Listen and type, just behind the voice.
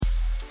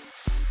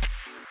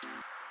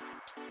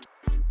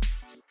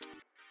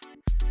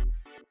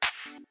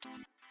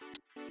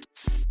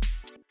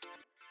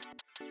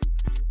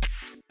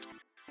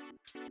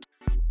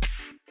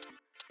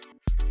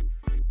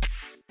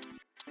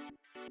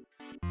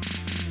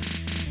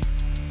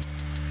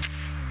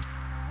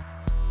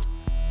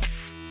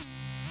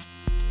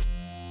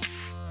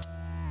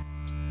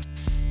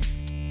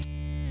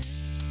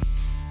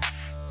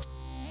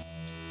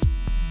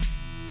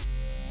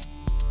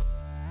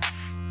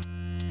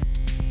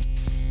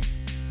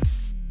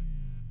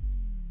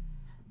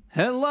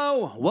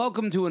Hello,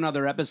 welcome to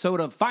another episode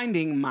of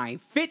Finding My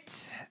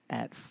Fit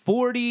at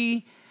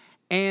 40,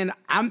 and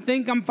I'm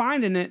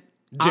finding it.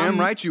 Damn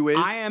right you is.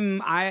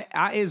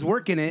 I is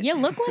working it. You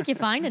look like you're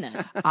finding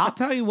it. I'll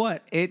tell you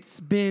what,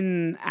 it's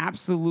been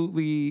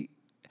absolutely...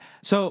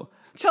 So...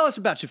 Tell us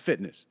about your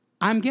fitness.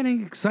 I'm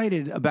getting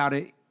excited about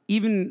it.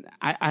 Even,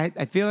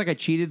 I feel like I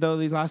cheated, though,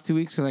 these last 2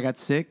 weeks because I got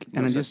sick,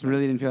 and I just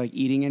really didn't feel like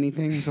eating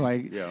anything, so I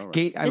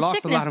The lost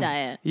sickness a lot of...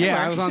 diet.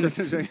 Yeah, I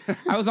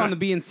was on the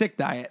being sick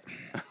diet.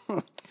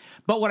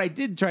 But what I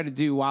did try to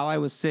do while I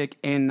was sick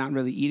and not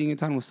really eating a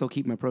ton was still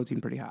keep my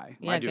protein pretty high.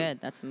 Yeah, good.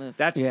 That's the move.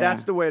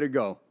 That's the way to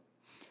go.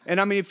 And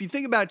I mean, if you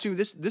think about it too,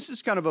 this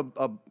is kind of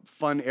a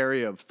fun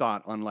area of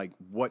thought on like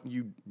what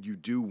you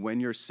do when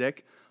you're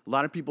sick. A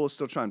lot of people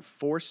still try and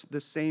force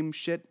the same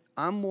shit.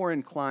 I'm more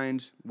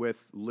inclined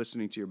with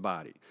listening to your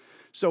body.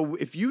 So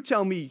if you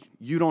tell me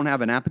you don't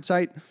have an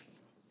appetite,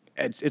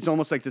 it's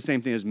almost like the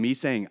same thing as me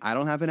saying I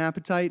don't have an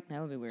appetite.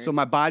 That would be weird. So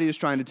my body is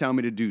trying to tell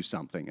me to do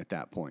something at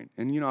that point.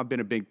 And, I've been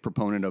a big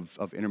proponent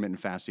of intermittent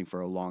fasting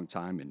for a long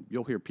time. And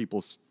you'll hear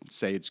people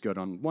say it's good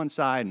on one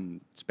side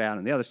and it's bad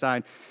on the other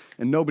side.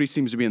 And nobody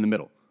seems to be in the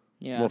middle.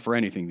 Yeah. Well, for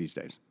anything these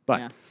days.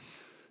 But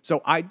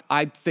so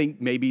I think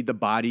maybe the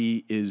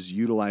body is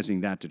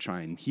utilizing that to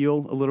try and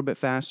heal a little bit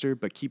faster.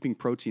 But keeping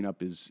protein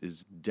up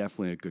is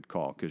definitely a good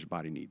call because your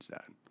body needs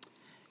that.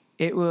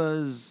 It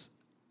was...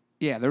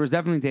 Yeah, there was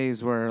definitely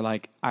days where,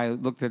 like, I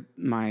looked at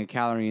my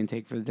calorie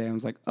intake for the day and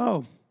was like,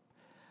 oh,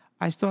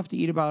 I still have to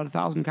eat about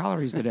 1,000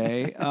 calories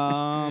today.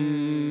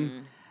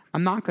 I'm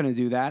not going to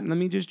do that. Let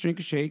me just drink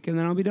a shake, and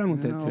then I'll be done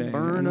with it today.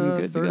 Burn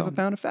a third of a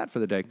pound of fat for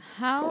the day.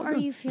 How are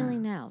you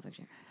feeling now,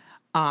 Victor?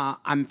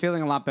 I'm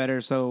feeling a lot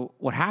better. So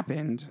what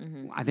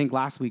happened, I think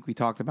last week we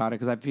talked about it,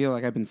 because I feel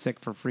like I've been sick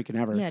for freaking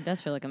ever. Yeah, it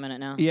does feel like a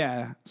minute now.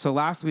 Yeah. So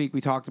last week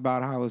we talked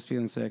about how I was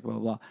feeling sick, blah,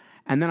 blah, blah.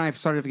 And then I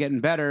started getting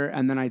better,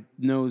 and then I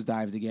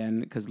nosedived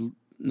again, because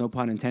no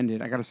pun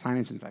intended, I got a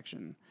sinus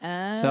infection.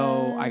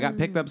 So I got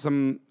picked up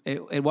some,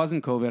 it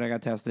wasn't COVID, I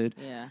got tested.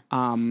 Yeah.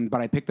 But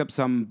I picked up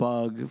some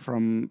bug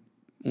from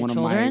one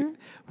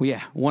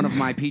of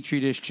my Petri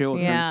dish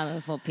children. Yeah,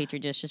 those little Petri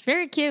dishes.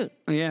 Very cute.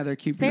 Yeah, they're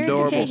cute. Very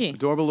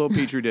Adorable little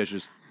Petri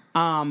dishes.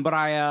 But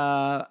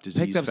I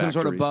picked up some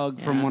sort of factories. bug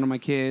from one of my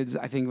kids.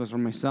 I think it was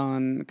from my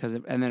son,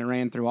 and then it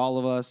ran through all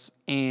of us,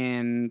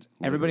 and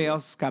everybody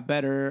else got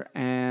better,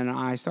 and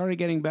I started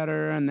getting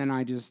better, and then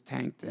I just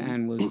tanked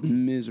and was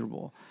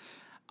miserable.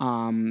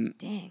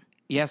 Dang.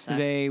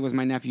 Yesterday was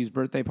my nephew's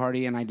birthday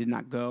party, and I did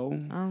not go.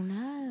 Oh,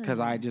 no.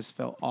 Because I just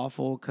felt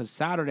awful. Because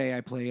Saturday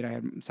I played.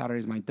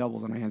 Saturday's my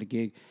doubles, and I had a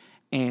gig.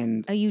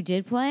 And Oh, you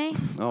did play?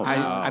 Oh,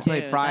 I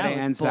played Dude, Friday that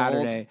was and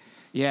bold. Saturday.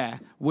 Yeah,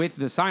 with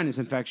the sinus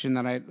infection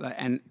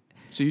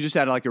So you just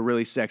had like a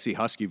really sexy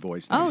husky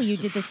voice. Oh, you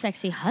did the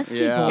sexy husky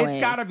Yeah. voice. It's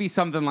got to be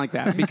something like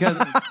that, because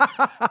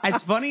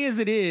as funny as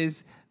it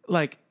is,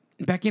 like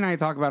Becky and I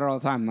talk about it all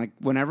the time. Like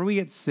whenever we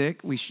get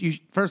sick,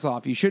 first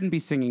off, you shouldn't be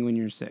singing when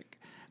you're sick.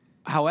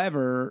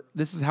 However,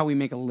 this is how we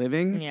make a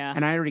living. Yeah.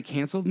 And I already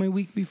canceled my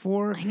week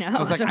before. I know. I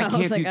was like, I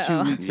can't do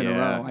 2 weeks in a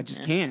Yeah. row. I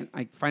just can't.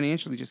 I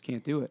financially just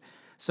can't do it.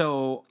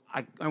 So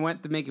I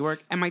went to make it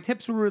work, and my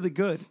tips were really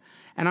good.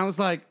 And I was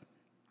like,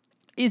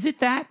 is it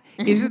that?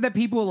 Is it that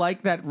people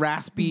like that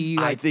raspy?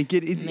 I Like, think I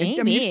mean,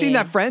 you've Maybe. seen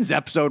that Friends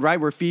episode, right?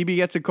 Where Phoebe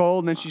gets a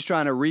cold and then she's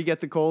trying to re-get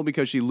the cold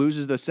because she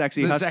loses the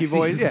sexy husky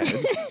voice. Yeah.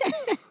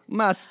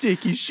 My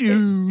sticky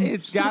shoe.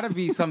 it's got to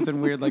be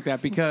something weird like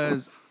that,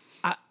 because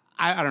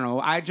I don't know.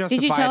 I justified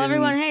Did you tell it in-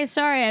 everyone, hey,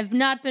 sorry, I've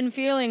not been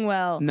feeling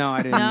well? No,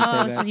 I didn't No,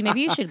 say that. so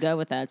maybe you should go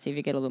with that, see if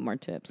you get a little more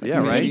tips. Like Yeah,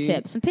 some right. Pity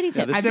tips. Some pity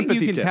tips. the I think you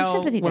sympathy can tips. tell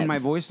Sympathy when my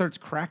tips. voice starts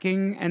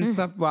cracking and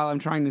stuff while I'm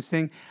trying to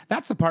sing.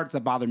 That's the parts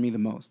that bother me the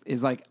most.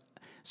 Is like,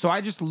 so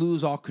I just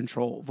lose all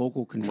control,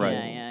 vocal control. Right.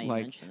 Yeah, you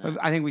like mentioned that.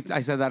 I think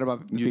I said that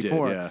about You did,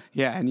 before.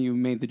 yeah. and you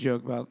made the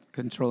joke about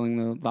controlling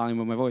the volume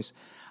of my voice.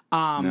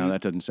 No,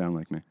 that doesn't sound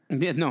like me.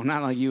 Yeah, no,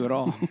 not like you at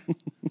all.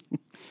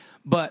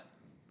 But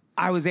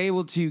I was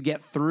able to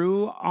get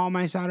through all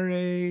my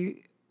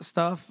Saturday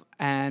stuff,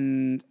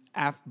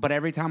 but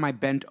every time I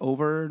bent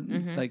over,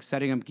 like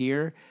setting up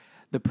gear,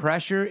 the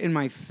pressure in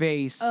my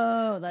face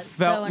Oh, that's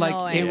felt so like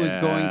annoying. it was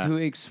going Yeah. to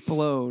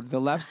explode. The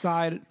left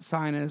side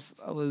sinus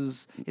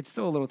it's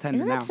still a little tense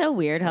Isn't now. that so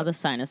weird how the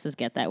sinuses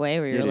get that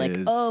way, where you're It like,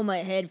 is. oh, my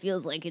head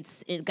feels like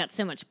it got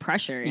so much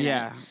pressure in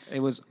Yeah,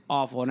 it was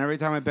awful. And every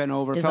time I bent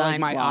over, it felt Design like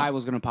my flaw. eye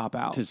was going to pop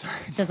out. it.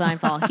 Design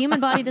flaw. Human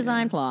body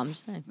design flaw. I'm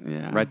just saying.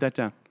 Yeah. Write that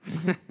down.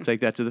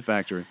 Take that to the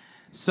factory.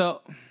 So,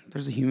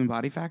 There's a human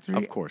body factory?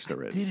 Of course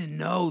there is. Didn't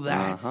know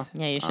that.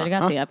 Yeah, you should have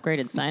got the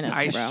upgraded sinus,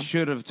 I bro.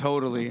 should have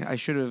totally. I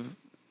should have.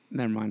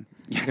 Never mind.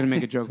 I was going to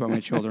make a joke about my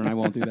children. I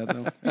won't do that,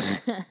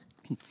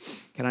 though.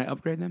 Can I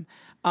upgrade them?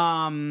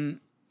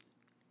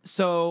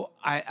 So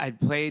I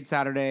played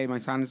Saturday. My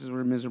sinuses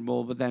were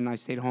miserable, but then I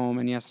stayed home.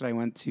 And yesterday I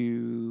went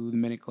to the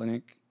Minute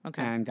Clinic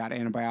and got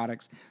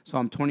antibiotics. So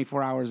I'm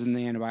 24 hours in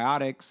the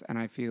antibiotics, and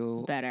I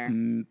feel Better.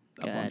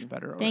 A bunch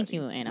better already. Thank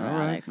you,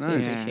 antibiotics. All right,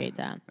 We nice. appreciate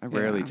that. I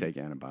rarely take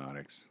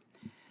antibiotics.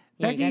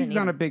 Yeah, you gotta Becky's need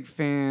not a them. big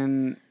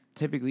fan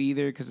typically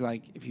either because,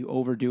 like, if you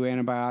overdo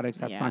antibiotics,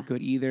 that's Yeah. not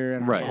good either.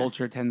 And Right. our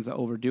culture tends to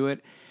overdo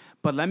it.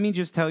 But let me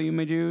just tell you,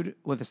 my dude,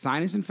 with a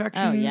sinus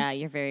infection. Oh, yeah,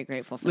 you're very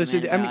grateful for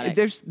Listen, the I mean,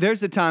 antibiotics.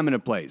 there's a time and a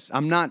place.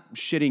 I'm not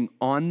shitting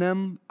on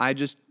them. I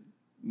just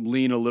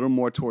lean a little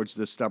more towards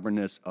the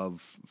stubbornness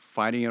of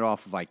fighting it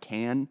off if I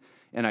can,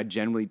 and I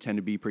generally tend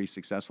to be pretty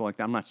successful like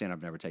that. I'm not saying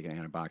I've never taken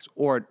antibiotics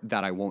or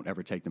that I won't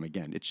ever take them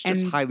again. It's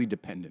just And highly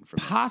dependent for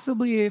me.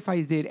 Possibly if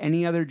I did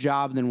any other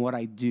job than what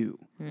I do.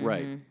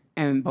 Right.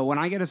 But when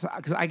I get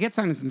because I get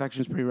sinus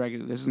infections pretty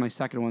regularly. This is my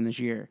second one this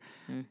year.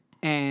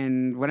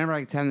 And whenever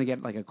I tend to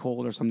get like a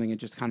cold or something, it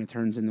just kind of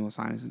turns into a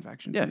sinus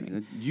infection Yeah, for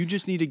me. you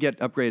just need to get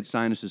upgraded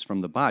sinuses from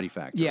the Body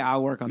Factory. Yeah,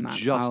 I'll work on that.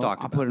 just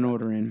talked I'll about put an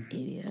order in.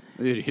 Idiot.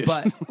 Idiot.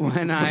 But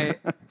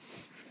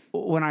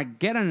when I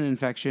get an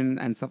infection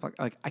and stuff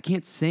like I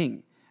can't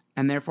sing,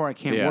 and therefore I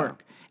can't Yeah.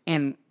 work.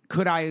 And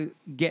could I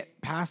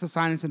get past the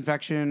sinus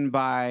infection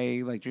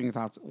by like drinking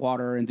lots of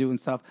water and doing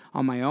stuff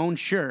on my own?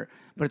 Sure,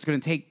 but it's going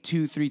to take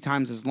 2-3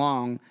 times as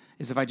long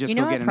as if I just You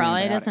go know get what an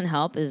probably antibiotic. doesn't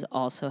help is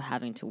also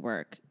having to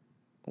work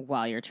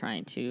while you're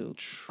trying to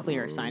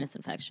clear a sinus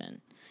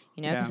infection.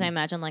 You know, because Yeah. I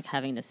imagine like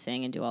having to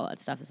sing and do all that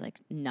stuff is like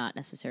not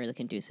necessarily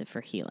conducive for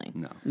healing.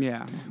 no.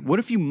 Yeah. What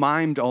if you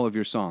mimed all of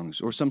your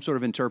songs or some sort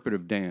of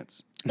interpretive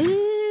dance?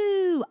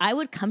 Ooh, I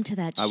would come to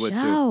that I would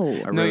show.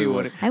 too. I No, really you would.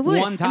 wouldn't. I would.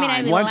 One time. I mean,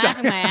 I'd be One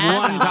laughing my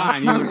ass One off.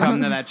 time you would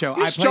come to that show.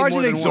 You I just played charge more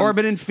an than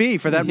exorbitant once. fee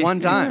for that one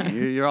time.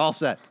 You're all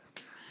set.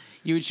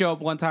 You would show up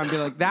one time and be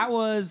like, "That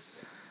was,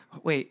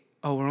 wait,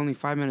 oh, we're only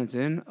 5 minutes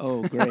in.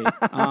 Oh, great.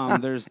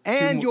 There's two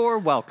And more- you're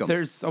welcome.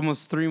 There's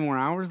almost 3 more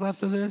hours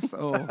left of this.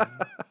 Oh,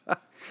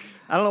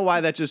 I don't know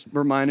why that just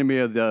reminded me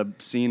of the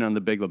scene on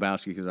The Big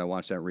Lebowski because I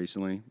watched that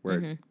recently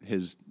where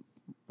his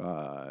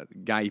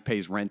guy he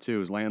pays rent to,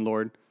 his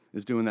landlord,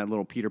 is doing that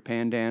little Peter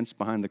Pan dance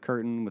behind the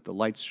curtain with the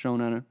lights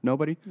shown on it.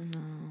 Nobody?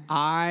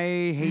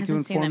 I hate to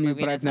haven't seen that inform you,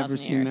 movie but in I've never 1,000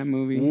 seen years. that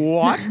movie.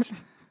 What?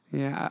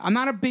 Yeah, I'm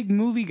not a big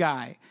movie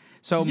guy.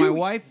 So my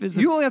wife is.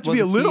 You only have to was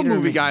be a little theater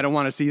movie major. guy to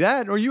want to see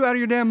that. Are you out of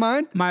your damn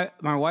mind? My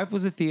wife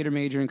was a theater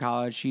major in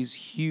college. She's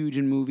huge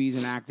in movies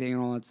and acting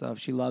and all that stuff.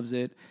 She loves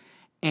it,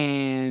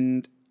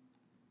 and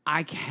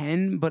I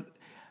can, but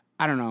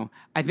I don't know.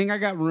 I think I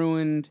got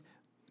ruined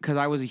because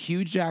I was a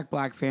huge Jack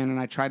Black fan, and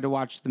I tried to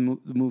watch the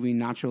movie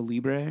Nacho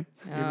Libre.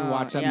 You ever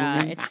watch that yeah,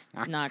 movie? it's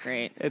not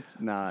great. It's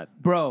not.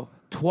 Bro,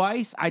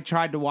 twice I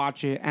tried to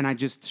watch it, and I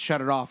just shut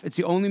it off. It's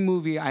the only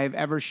movie I have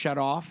ever shut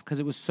off because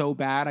it was so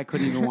bad I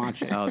couldn't even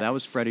watch it. Oh, that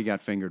was Freddie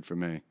Got Fingered for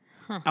me.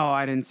 Oh,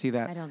 I didn't see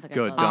that. I don't think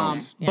Good, I saw don't.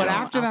 that. Yeah, But no,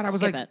 after I'll that, I was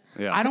skip like, it.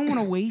 Yeah. I don't want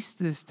to waste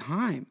this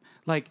time.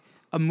 Like,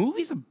 a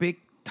movie's a big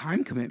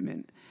time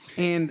commitment.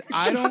 And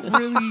I don't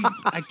really,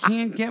 I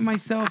can't get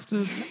myself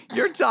to.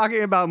 You're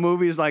talking about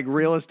movies like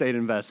real estate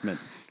investment.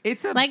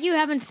 It's a. Like you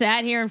haven't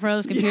sat here in front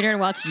of this computer and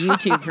watched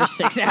YouTube for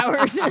 6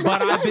 hours.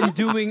 But I've been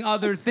doing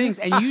other things.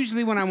 And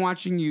usually when I'm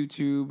watching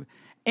YouTube,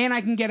 and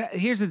I can get,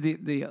 here's the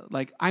deal.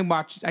 Like, I can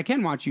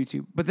watch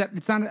YouTube, but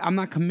it's not, I'm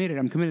not committed.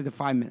 I'm committed to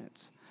 5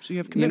 minutes. So you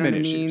have You know commitment what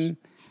I issues. mean?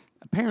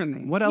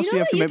 Apparently. What else You do you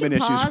know have that you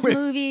commitment can issues pause with?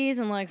 movies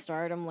and like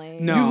start them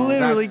late. No. You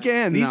literally that's-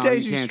 can. These no,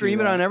 days you you can't stream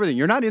do it that. on everything.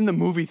 You're not in the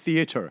movie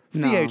theater.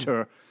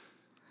 No.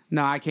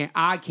 No, I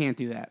can't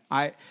do that.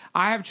 I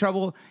have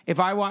trouble if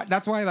I watch.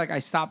 That's why like I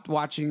stopped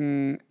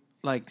watching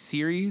like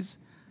series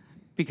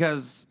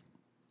because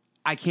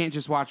I can't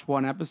just watch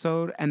one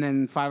episode and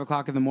then 5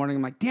 o'clock in the morning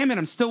I'm like, damn it,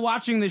 I'm still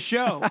watching the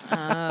show.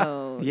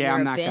 Oh, Yeah, you're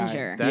I'm a that guy.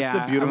 binger. That's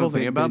Yeah, the beautiful I'm a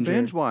thing big about binger.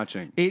 binge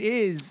watching. It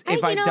is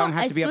if I don't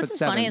have to be up at what's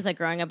 7. funny is like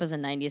growing up as a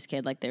 '90s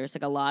kid, like there was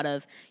like a lot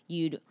of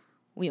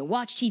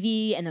watch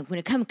TV, and then when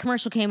a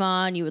commercial came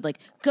on, you would like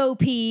go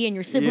pee, and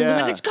your sibling was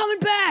Yeah. like, "It's coming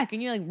back,"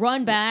 and you like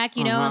run back,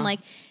 you know, and like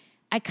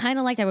I kind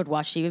of liked I would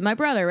watch TV with my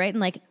brother, right,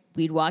 and like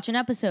we'd watch an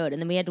episode,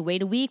 and then we had to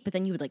wait a week, but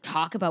then you would like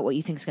talk about what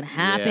you think is going to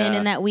happen Yeah.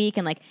 in that week,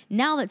 and like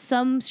now that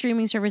some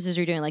streaming services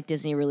are doing like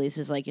Disney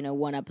releases like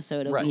one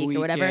episode a Right. week or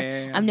whatever,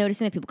 yeah. I'm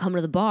noticing that people come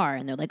to the bar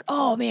and they're like,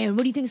 "Oh man,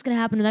 what do you think is going to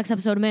happen in the next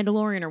episode of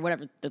Mandalorian or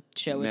whatever the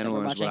show is that we're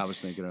Mandalorian's watching?" what I was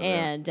thinking of,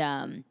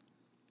 yeah.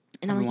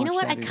 And I'm like, you know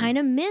watched what? I that kind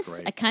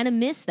of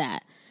miss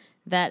that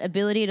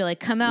ability to like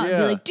come out and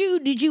be Yeah. like,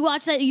 dude, did you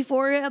watch that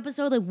Euphoria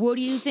episode? Like, what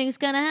do you think's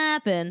gonna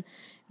happen?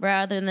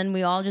 Rather than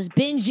we all just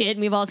binge it and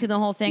we've all seen the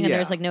whole thing and Yeah.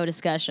 there's like no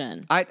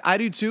discussion. I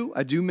do too.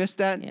 I do miss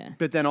that. Yeah.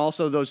 But then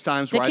also those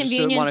times The where I just want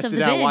convenience to of sit the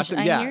down and watch binge. them.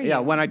 I Yeah, hear yeah.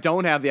 you. When I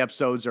don't have the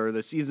episodes or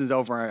the season's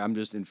over, I'm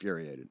just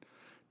infuriated.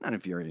 Not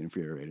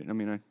infuriated. I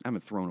mean, I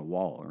haven't thrown a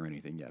wall or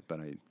anything yet, but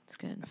It's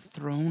good.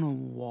 Thrown a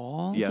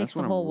wall? Yeah, Takes that's the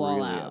when whole I'm wall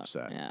really out.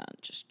 upset. Yeah,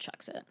 just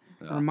chucks it.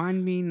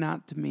 Remind me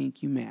not to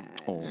make you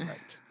mad. All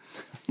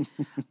right.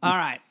 All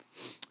right.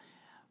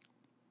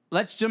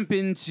 Let's jump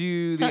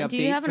into the update. Do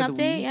you have an for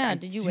the update? week. Yeah. I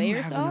Did you do weigh have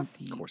an yourself?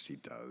 update. Of course he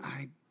does.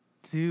 I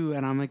do,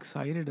 and I'm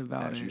excited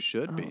about As it. you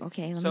should be. Oh,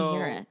 okay, let So, me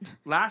hear it.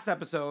 last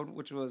episode,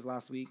 which was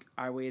last week,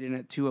 I weighed in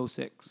at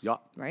 206. Yeah.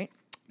 Right?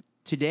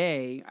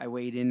 Today, I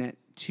weighed in at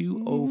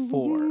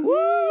 204.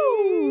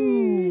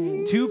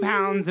 Woo! 2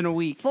 pounds in a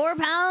week. 4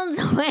 pounds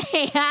away.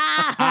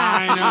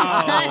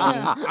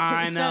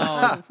 I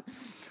know.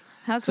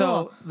 How cool.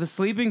 So the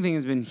sleeping thing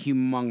has been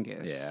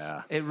humongous.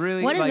 Yeah. It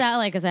really. What is that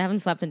like? Because I haven't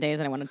slept in days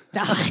and I want to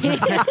die.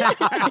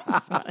 I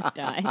just want to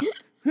die.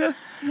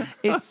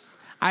 It's.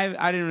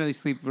 I didn't really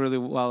sleep really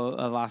well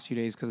the last few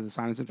days because of the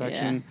sinus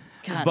infection.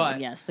 God, but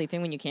yeah,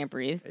 sleeping when you can't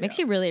breathe makes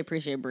you really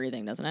appreciate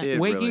breathing, doesn't it? It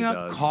waking really up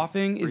does.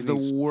 coughing is the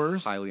Breathing's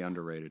worst. Highly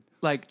underrated.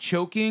 Like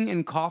choking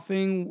and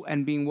coughing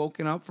and being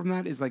woken up from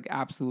that is like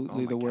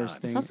absolutely my the worst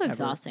God. thing. It's also ever.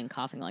 exhausting.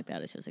 Coughing like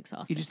that is just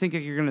exhausting. You just think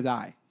like you're gonna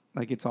die.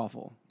 Like it's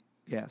awful.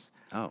 Yes,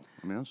 Oh,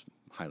 I mean, that was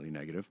highly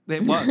negative.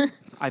 it was.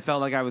 I felt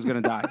like I was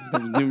gonna die.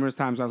 There was numerous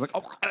times I was like,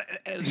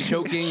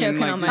 choking and Choking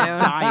like on my just own.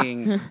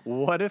 dying.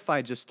 What if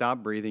I just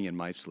stopped breathing in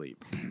my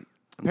sleep?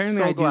 Apparently,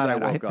 so I do glad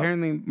that. I woke up.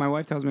 Apparently, my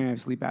wife tells me I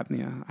have sleep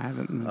apnea. I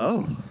haven't.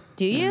 Oh,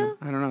 Do you?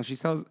 I don't know. She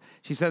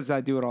says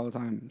I do it all the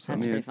time. So.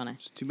 That's pretty funny.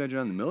 it's too bad you're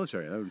not in the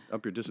military. That would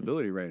up your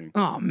disability rating.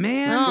 Oh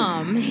man.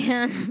 Oh,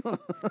 man.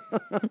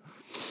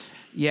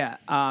 Yeah.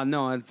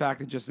 No. In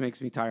fact, it just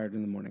makes me tired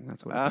in the morning.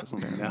 That's what it does.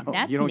 apparently. No,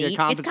 That's you don't neat. get It's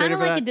compensated kind of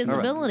for like a that? All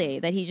right. disability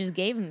that he just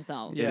gave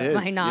himself Yeah. It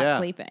by is, not yeah.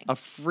 sleeping. A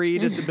free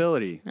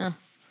disability. A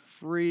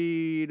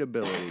free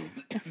ability.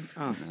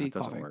 Oh, see, It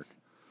doesn't coughing. work.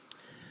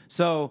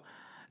 So,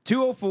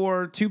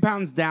 204, 2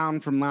 pounds down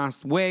from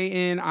last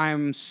weigh-in.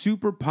 I'm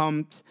super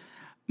pumped.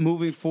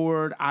 Moving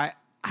forward,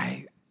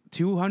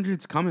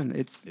 200's coming.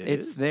 It's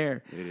is.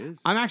 there. It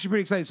is. I'm actually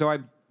pretty excited. So I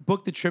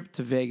booked a trip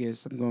to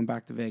Vegas. I'm going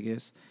back to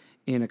Vegas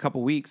in a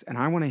couple weeks, and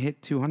I want to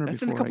hit 200.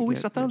 That's in a before couple I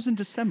weeks. I get thought it was in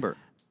December.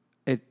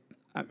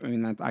 I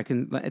mean, that I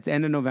can. It's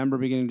end of November,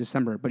 beginning of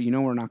December. But you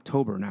know we're in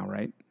October now,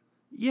 right?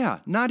 Yeah,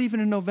 not even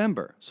in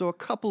November. So a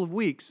couple of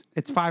weeks.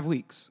 It's 5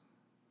 weeks.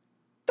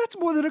 That's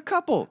more than a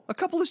couple. A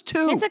couple is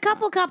two. It's a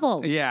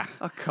couple. Yeah,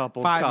 A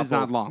couple. 5 is couple.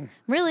 not long.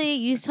 Really,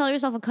 you tell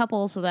yourself a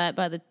couple so that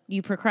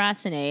you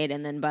procrastinate,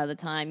 and then by the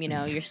time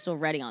you're still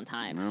ready on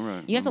time. All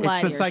right. You have to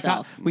lie to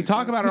yourself. We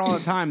talk about it all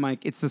the time, Mike.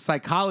 It's the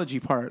psychology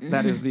part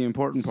that is the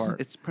important part.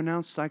 It's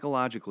pronounced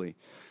psychologically.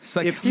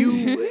 Psych- If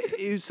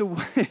you so,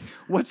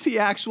 what's the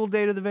actual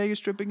date of the Vegas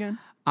trip again?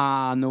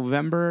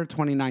 November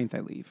 29th, I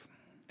leave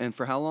And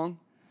for how long?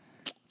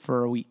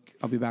 for a week.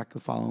 I'll be back the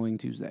following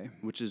Tuesday,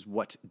 Which is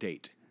what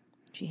date?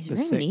 Jeez, the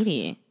very 6th,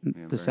 needy.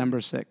 December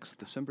 6th.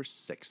 December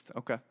 6th.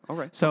 Okay. All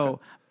right. So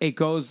it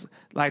goes,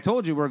 like I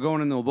told you, we're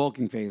going into a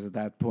bulking phase at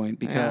that point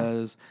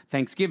because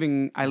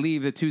Thanksgiving, I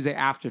leave the Tuesday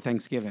after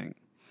Thanksgiving.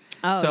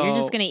 Oh, So- you're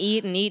just gonna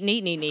eat and eat and eat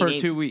and eat and eat. For and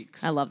eat. 2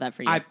 weeks. I love that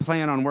for you. I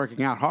plan on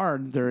working out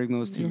hard during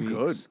those 2 weeks.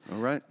 Good.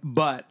 All right.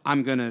 But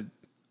I'm going to,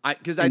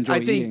 Because I Enjoy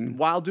think eating.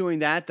 while doing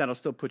that, that'll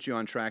still put you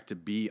on track to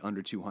be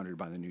under 200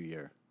 by the new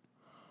year.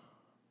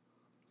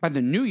 by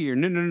the new year,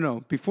 no.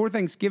 Before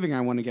Thanksgiving,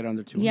 I want to get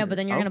under 200. yeah, but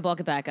then you're gonna bulk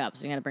it back up,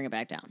 so you're gonna bring it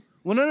back down.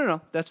 Well,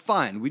 no. That's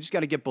fine. We just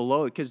got to get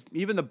below it because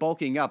even the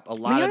bulking up, a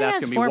He lot of already that's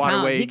has going to be 4 water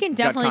pounds. weight. He can gut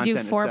definitely do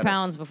content, 4 et cetera.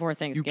 pounds before You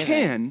Thanksgiving.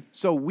 can.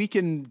 So we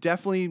can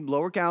definitely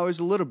lower calories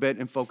a little bit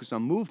and focus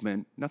on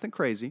movement. Nothing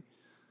crazy.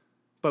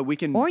 But we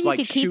can Or you like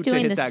could keep shoot to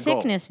doing hit the that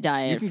goal. sick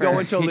diet You can for- go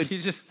until the you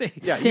just stay.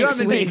 yeah, Six you haven't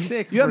been, weeks. you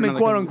haven't been For another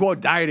quote couple unquote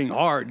dieting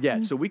hard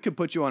yet. So we could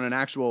put you on an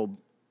actual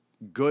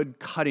good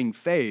cutting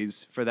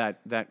phase for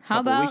that How couple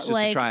about weeks just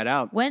like to try it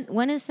out.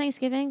 when is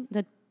Thanksgiving?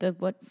 The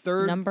what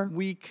Third number?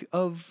 week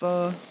of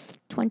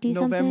 20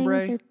 something.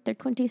 November. They're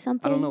 20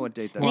 something. I don't know what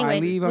date that is. Well, I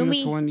Anyway, leave when on we-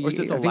 the 20. Or is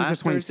it the I think it's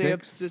last the Thursday of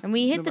 26th. this? And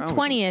we hit the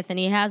November? 20th, and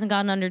he hasn't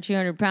gotten under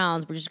 200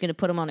 pounds. We're just going to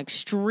put him on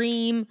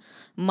extreme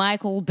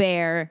Michael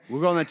Bear.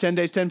 We're going on 10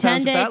 days, 10 10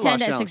 pounds of days, fat 10 loss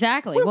days. challenge.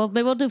 Exactly.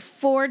 We'll do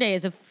 4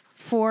 days of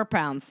 4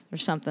 pounds or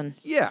something.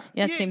 Yeah.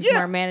 That seems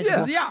more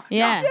manageable. Yeah.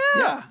 Yeah.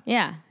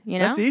 You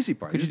know? That's the easy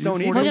part. Could Just you do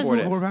don't eat 4 for days, 4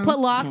 4 days. pounds? Put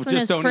locks in Just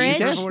his don't eat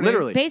fridge. for 4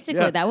 Literally. days?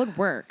 Basically, Yeah. that would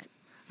work.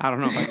 I don't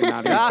know if I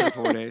can not eat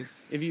for 4 days.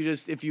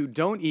 If you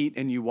don't eat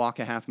and you walk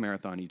a half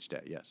marathon each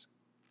day, yes.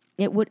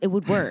 It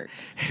would work.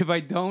 If I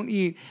don't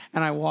eat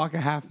and I walk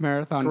a half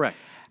marathon, Correct.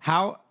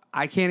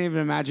 I can't even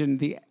imagine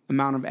the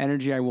amount of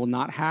energy I will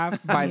not have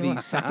by the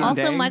second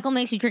Also, day. Michael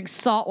makes you drink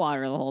salt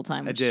water the whole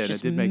time. Which I is did. I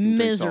just did make him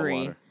drink salt misery.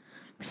 water.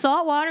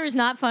 Salt water is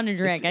not fun to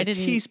drink. I A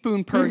didn't.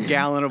 teaspoon per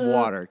gallon of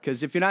water.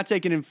 Because if you're not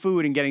taking in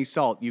food and getting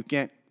salt, you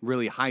can't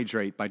really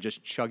hydrate by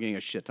just chugging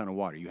a shit ton of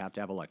water. You have to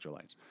have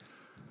electrolytes.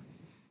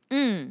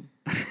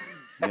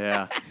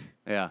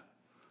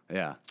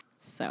 Yeah.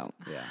 So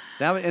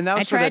That was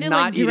I for tried the to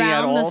not like eating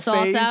at drown all the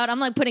salt phase. out. I'm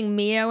like putting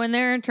Mio in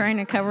there, trying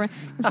to cover.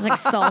 This is like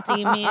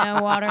salty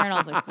Mio water, and I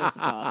was like, this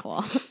is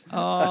awful.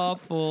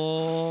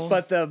 Awful.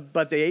 But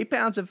the 8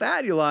 pounds of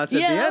fat you lost at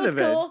Yeah, the that end was of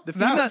it. cool. The,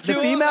 That was the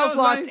cool. females That was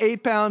lost nice.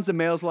 8 pounds. The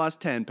males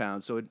lost 10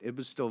 pounds. So it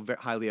was still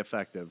highly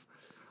effective.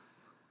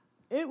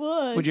 It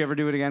was. Would you ever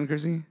do it again,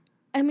 Chrissy?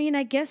 I mean,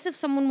 I guess if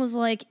someone was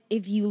like,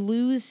 if you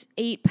lose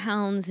 8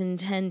 pounds in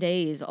 10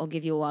 days, I'll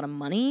give you a lot of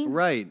money.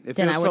 Right. If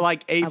Then it was I for would-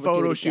 like a I would do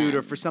photo it shoot or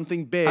again. for something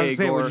I was big,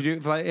 saying, or would you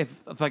do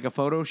if like a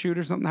photo shoot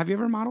or something? Have you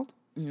ever modeled?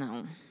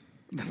 No.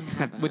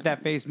 With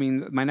that face,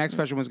 means my next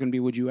question was going to be,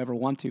 would you ever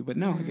want to? But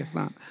no, I guess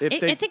not.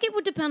 if I think it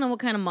would depend on what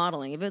kind of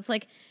modeling. If it's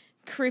like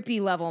creepy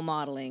level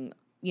modeling,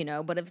 you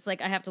know, but if it's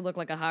like I have to look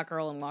like a hot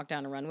girl and walk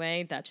down a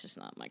runway, that's just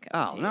not my cup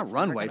of oh, tea. not It's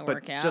never runway, gonna but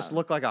work out. just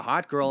look like a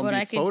hot girl But and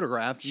I be could-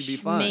 photographed, you'd be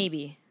fine.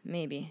 Maybe.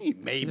 Maybe.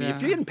 Yeah.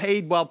 If you're getting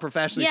paid well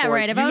professionally Yeah, for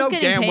right. it, If you I was know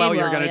getting damn paid well well,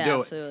 you're going to yeah, do it.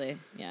 absolutely.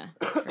 Yeah.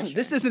 For sure.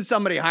 This isn't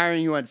somebody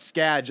hiring you on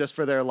SCAD just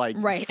for their like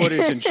Right.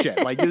 footage and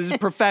shit. Like this is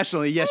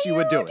professionally. Yes, you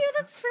would do it.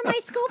 this for my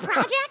school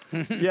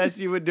project? Yes,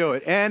 you would do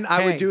it, and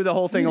I Hey. would do the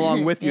whole thing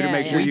along with you to Yeah,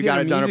 make yeah. sure We you did got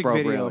a it done music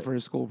video appropriately. for a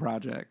school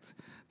project.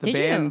 Did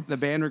you? The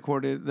band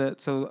recorded that.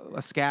 So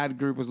a SCAD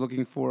group was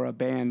looking for a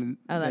band.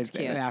 Oh, that's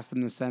they cute. asked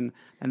them to send,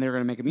 and they were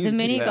going to make a The music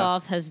mini video.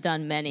 golf has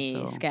done many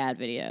So- SCAD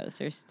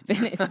videos.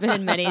 It's been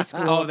in many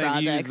school Oh, they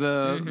projects. used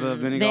the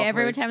mini They golf.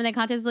 every place? time they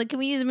contest, like, can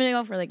we use a mini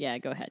golf? We're like, yeah,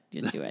 go ahead,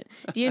 just do it.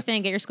 Do your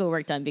thing, get your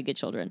schoolwork done, be good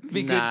children.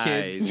 Be good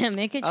kids. Yeah,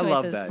 make good I choices.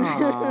 love that.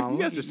 Aw, You look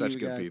guys are at such you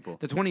good guys. people.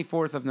 The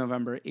 24th of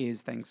November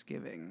is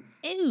Thanksgiving.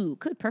 Ew,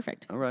 good,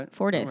 perfect. All right,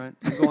 4 days.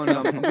 All right.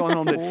 I'm going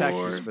home to 4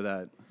 Texas for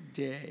that.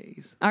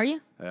 days. Are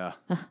you? Yeah,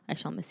 I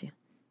shall miss you.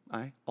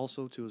 I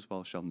also too as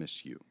well shall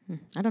miss you.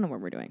 I don't know what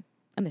we're doing.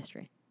 A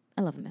mystery.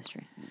 I love a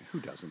mystery. Who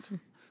doesn't?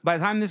 By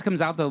the time this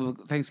comes out, though,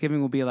 Thanksgiving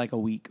will be like a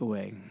week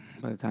away.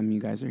 By the time you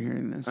guys are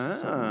hearing this, so.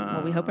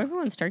 Well, we hope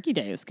everyone's Turkey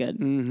Day is good.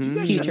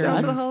 Mhm. Future shut down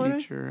us. for the holiday?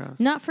 Future us.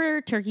 Not for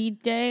Turkey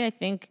Day. I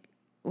think.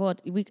 Well,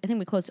 I think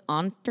we closed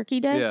on Turkey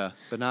Day. Yeah,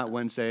 but not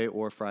Wednesday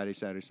or Friday,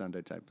 Saturday,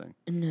 Sunday type thing.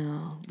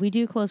 No, we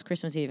do close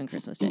Christmas Eve and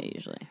Christmas Day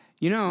usually.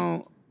 You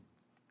know,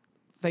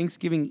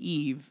 Thanksgiving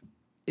Eve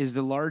is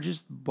the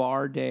largest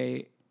bar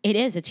day. It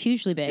is. It's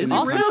hugely big. Is it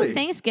Also, really?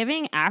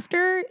 Thanksgiving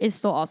after is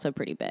still also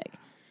pretty big.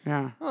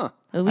 Yeah. Huh?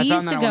 We found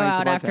used that to when go I used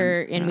to out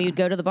after, and we would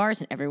go to the bars,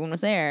 and everyone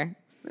was there.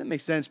 That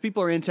makes sense.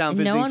 People are in town And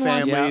visiting no one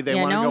wants, family. They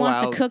want to no one go wants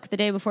out. to cook the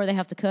day before they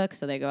have to cook,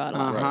 so they go out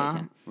on that day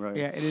too. Right.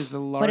 Yeah, it is the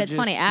largest. But it's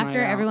funny, after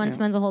night out, everyone yeah.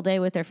 spends a whole day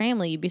with their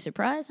family, you'd be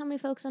surprised how many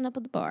folks end up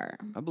at the bar.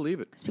 I believe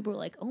it. Because people were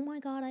like, oh my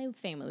God, I have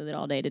family that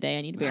all day today.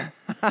 I need a beer.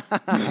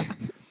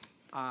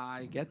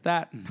 I get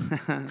that.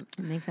 It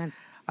makes sense.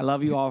 I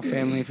love you all,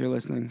 family, if you're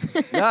listening.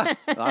 Yeah,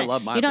 I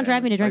love my. You don't drive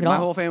family. me to drink Like, at my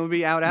all. whole family would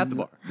be out at the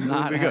bar. It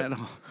Not would be good. at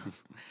all.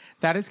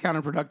 That is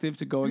counterproductive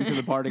to going to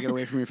the bar to get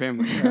away from your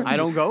family. I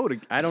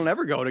don't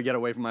ever go to get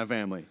away from my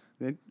family.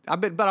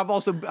 But I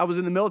was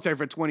in the military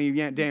for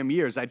 20 damn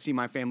years. I'd see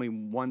my family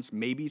once,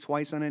 maybe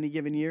twice on any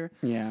given year.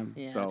 Yeah.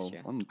 Yeah, that's So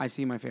true. I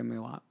see my family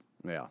a lot.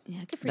 yeah. Yeah,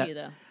 good for That- you,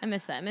 though. I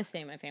miss that. I miss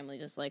seeing my family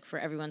just like for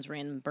everyone's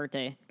random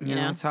birthday. You Yeah,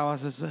 know? that's how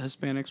us as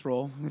Hispanics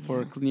roll. If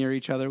we're near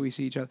each other, we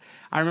see each other.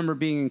 I remember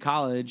being in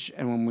college,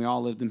 and when we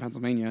all lived in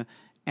Pennsylvania,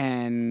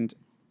 and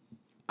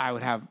I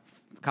would have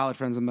college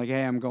friends. I'm like,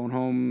 hey, I'm going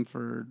home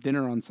for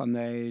dinner on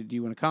Sunday. Do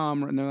you want to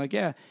come? And they're like,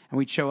 yeah. And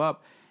we'd show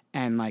up,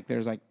 and like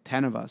there's like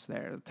 10 of us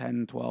there,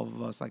 10, 12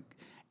 of us, like,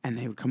 and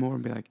they would come over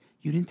and be like,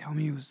 you didn't tell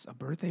me it was a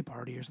birthday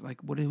party or something.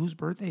 Like, whose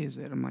birthday is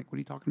it? I'm like, what are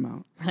you talking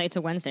about? It's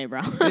a Wednesday, bro.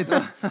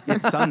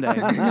 It's Sunday.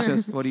 It's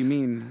just, what do you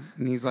mean?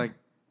 And he's like,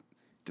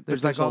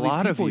 there's like there's a all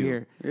lot these of people you.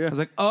 here. Yeah. I was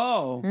like,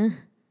 oh,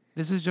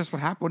 this is just what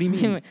happened. What do you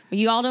mean?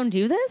 You all don't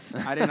do this?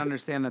 I didn't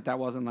understand that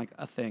wasn't like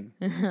a thing.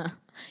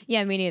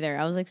 Yeah, me neither.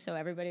 I was like, so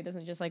everybody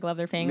doesn't just like love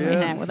their family and Yeah.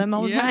 hang out with them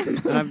all the Yeah. time?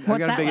 And I've What's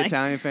got a that big like?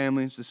 Italian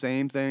family. It's the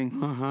same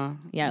thing. Uh-huh.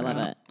 Yeah, I love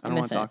it. I don't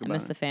miss wanna talk I about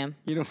miss it. the fam.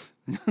 You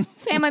don't.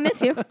 Fam, I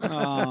miss you.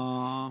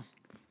 Aww.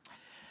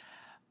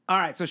 All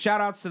right, so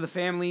shout outs to the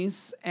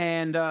families.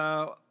 And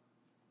I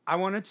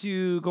wanted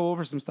to go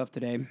over some stuff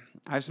today.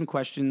 I have some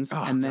questions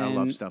and I then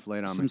love stuff. Lay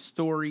it on some me.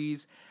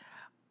 stories.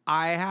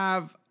 I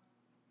have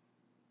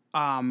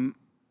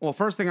well,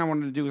 first thing I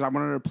wanted to do is I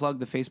wanted to plug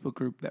the Facebook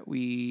group that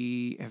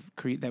we had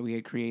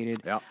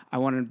created. Yep. I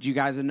wanted you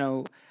guys to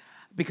know,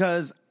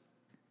 because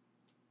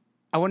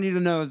I want you to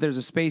know that there's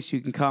a space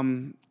you can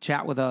come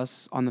chat with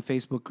us on the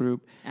Facebook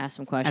group. Ask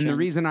some questions. And the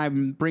reason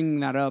I'm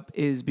bringing that up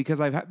is because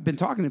I've been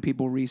talking to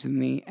people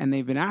recently, and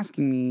they've been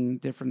asking me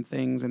different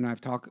things. And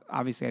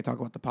obviously I talk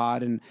about the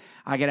pod, and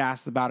I get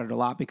asked about it a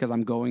lot because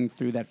I'm going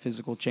through that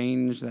physical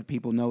change that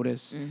people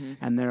notice.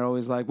 And they're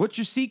always like, what's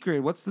your secret?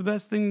 What's the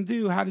best thing to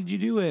do? How did you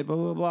do it? Blah,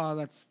 blah, blah.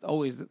 That's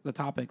always the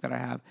topic that I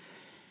have.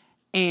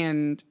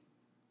 And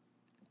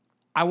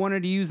I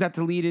wanted to use that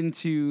to lead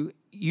into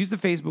use the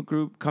Facebook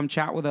group, come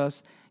chat with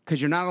us,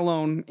 because you're not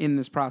alone in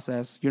this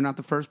process. You're not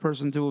the first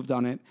person to have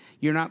done it.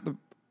 You're not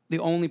the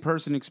only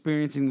person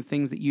experiencing the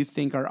things that you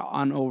think are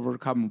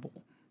unovercomable.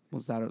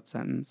 Was that a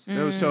sentence?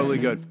 That was totally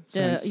good.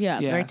 Sense.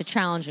 right, the Yes.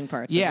 challenging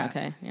parts. Yeah.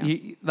 Okay.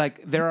 Yeah.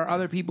 Like there are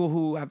other people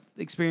who have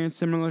experienced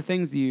similar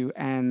things to you,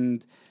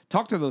 and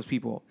talk to those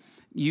people.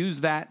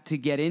 use that to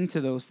get into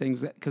those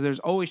things because there's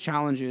always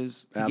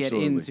challenges to get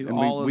into and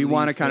all of we these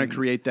want to kind of things.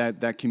 create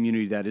that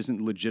community that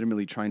isn't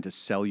legitimately trying to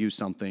sell you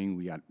something.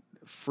 We got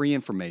free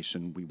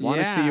information. We want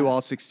to see Yeah. you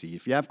all succeed.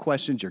 If you have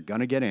questions, you're going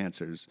to get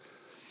answers.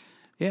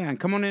 Yeah, and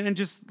come on in and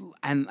just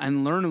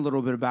and learn a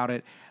little bit about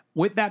it.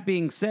 With that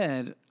being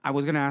said, I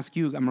was going to ask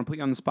you, I'm going to put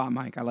you on the spot,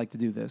 Mike. I like to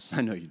do this.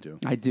 I know you do.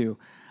 I do.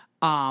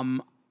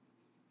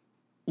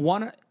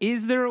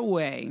 Is there a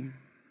way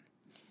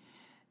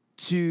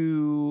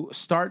to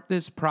start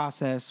this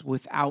process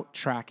without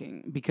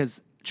tracking?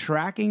 Because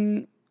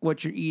tracking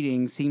what you're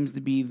eating seems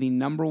to be the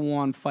number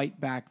one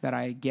fight back that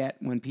I get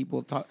when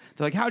people talk.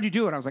 They're like, "How'd you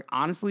do it?" I was like,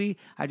 "Honestly,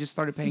 I just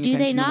started paying Do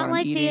attention they to not what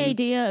like I'm the eating."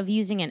 idea of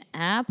using an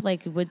app?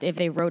 Like, if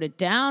they wrote it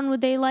down,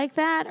 would they like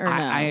that or no?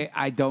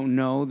 I don't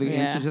know the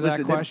answer to that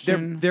Listen,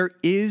 question. there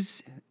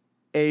is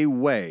a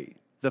way.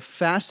 The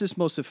fastest,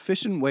 most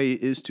efficient way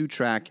is to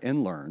track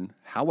and learn.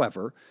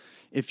 However,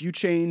 if you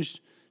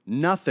changed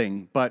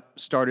nothing but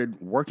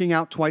started working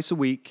out twice a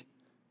week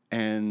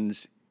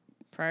and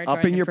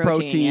upping your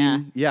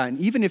protein, yeah. and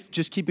even if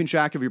just keeping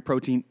track of your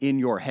protein in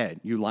your head,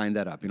 you line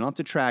that up. You don't have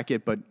to track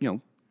it, but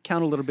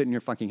count a little bit in your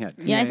fucking head.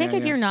 Yeah, I think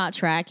if yeah. you're not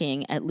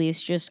tracking, at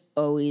least just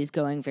always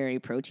going very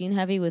protein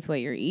heavy with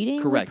what you're eating.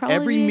 would Correct. probably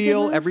Every be a good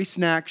meal, move. every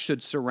snack should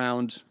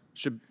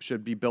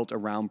be built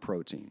around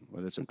protein,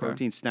 whether it's a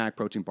protein snack,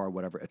 protein bar,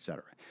 whatever,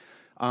 etc.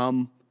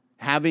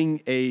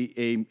 Having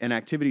an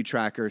activity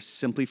tracker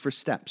simply for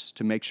steps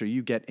to make sure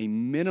you get a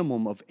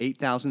minimum of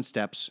 8,000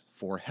 steps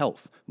for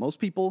health. Most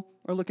people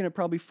are looking at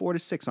probably 4 to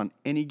 6 on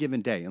any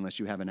given day unless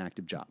you have an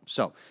active job.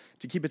 So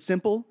to keep it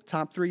simple,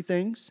 top 3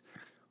 things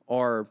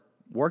are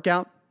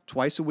workout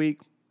twice a week,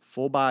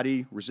 full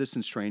body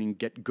resistance training,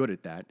 get good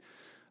at that.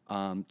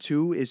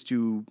 2 is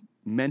to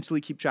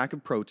mentally keep track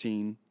of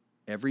protein.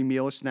 Every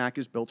meal or snack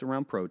is built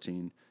around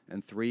protein.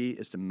 And 3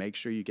 is to make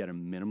sure you get a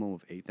minimum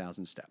of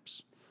 8,000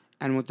 steps.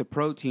 And with the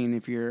protein,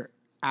 if you're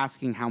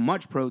asking how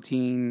much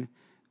protein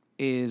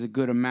is a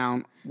good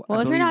amount,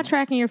 Well, if you're not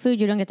tracking your food,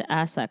 you don't get to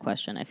ask that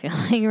question. I feel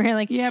like right,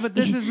 like Yeah, but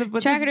this is the-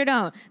 but track this- it or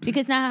don't,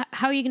 because now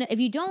how are you gonna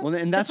if you don't? Well,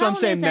 and the that's what I'm problem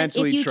saying, is that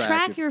mentally if you track.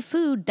 track your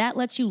food, that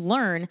lets you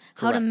learn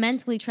how to Correct.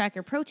 mentally track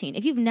your protein.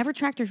 If you've never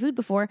tracked your food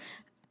before,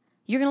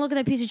 you're gonna look at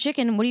that piece of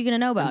chicken, and what are you gonna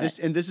know about it?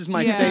 And this is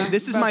my Yeah, same.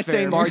 This is my that's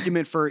fair. same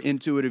argument for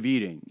intuitive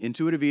eating.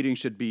 Intuitive eating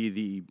should be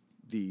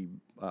the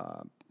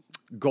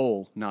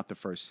goal, not the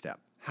first step.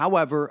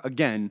 However,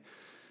 again,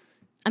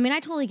 I mean,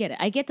 I totally get it.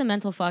 I get the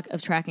mental fuck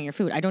of tracking your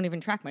food. I don't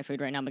even track my food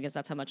right now because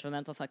that's how much of a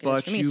mental fuck it is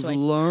but for me. you've So I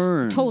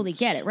learned. totally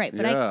get it, right?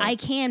 But Yeah. I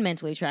can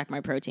mentally track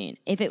my protein.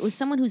 If it was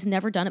someone who's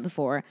never done it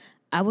before,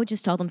 I would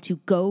just tell them to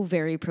go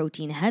very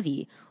protein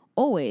heavy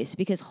always,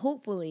 because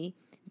hopefully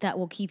that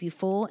will keep you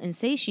full and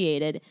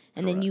satiated,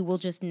 and then you will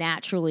just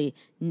naturally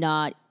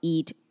not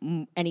eat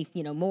any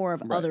more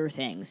of other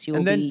things. You will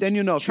And then- be then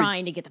if you're-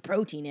 trying to get the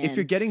protein in. If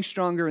you're getting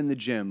stronger in the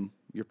gym,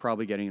 you're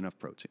probably getting enough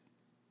protein.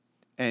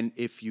 And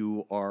if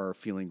you are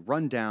feeling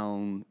run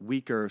down,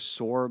 weaker,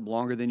 sore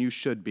longer than you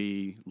should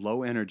be,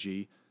 low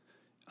energy,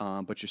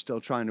 but you're still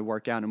trying to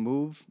work out and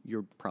move,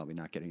 you're probably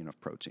not getting enough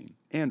protein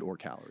and or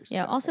calories.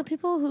 Yeah. at that Also, point.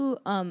 people who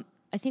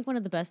I think one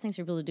of the best things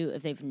for people to do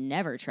if they've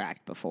never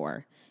tracked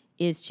before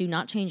is to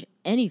not change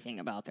anything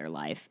about their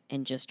life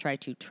and just try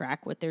to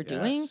track what they're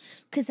doing.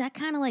 Yes. Because that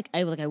kind of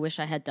I wish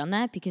I had done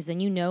that, because then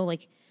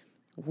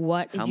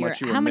what is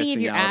much you were how many of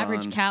missing your out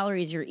average on.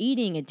 calories you're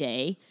eating a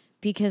day.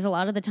 Because a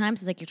lot of the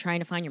times it's like you're trying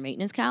to find your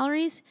maintenance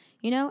calories,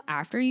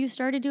 after you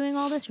started doing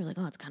all this, you're like,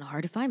 oh, it's kind of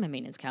hard to find my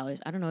maintenance calories.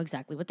 I don't know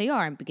exactly what they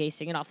are. I'm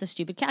basing it off the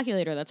stupid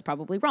calculator. That's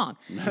probably wrong.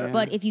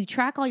 But if you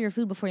track all your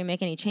food before you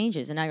make any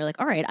changes, and now you're like,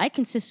 all right, I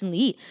consistently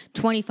eat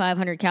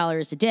 2,500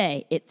 calories a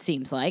day, it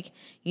seems like,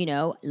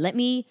 let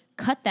me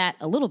cut that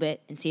a little bit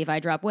and see if I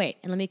drop weight.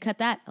 And let me cut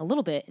that a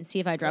little bit and see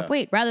if I drop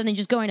weight, rather than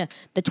just going to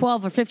the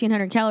 12 or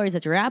 1,500 calories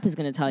that your app is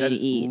going to tell you That to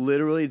is eat.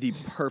 literally the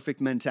perfect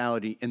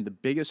mentality. And the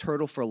biggest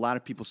hurdle for a lot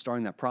of people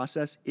starting that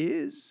process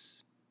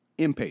is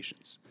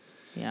impatience.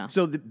 Yeah.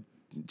 So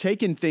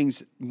taking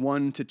things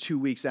 1 to 2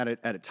 weeks at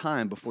a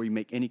time before you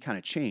make any kind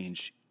of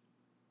change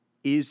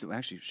is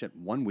actually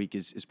 1 week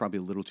is probably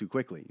a little too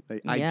quickly.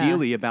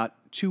 Ideally, about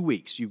 2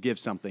 weeks you give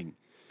something.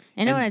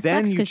 I know, and and it then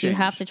sucks you because you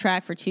have change. to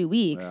track for 2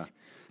 weeks.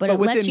 But But it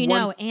lets within you one-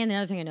 know. And the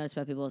other thing I notice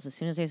about people is as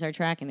soon as they start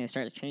tracking, they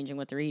start changing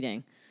what they're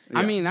eating.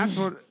 I mean, that's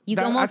what You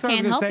that, almost that's what I was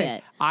can't gonna help say.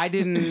 it. I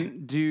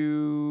didn't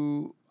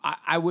do.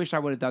 I wish I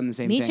would have done the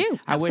same Me thing. too,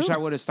 I wish I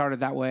absolutely. would have started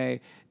that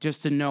way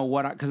just to know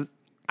what because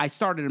I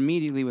started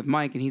immediately with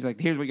Mike, and he's like,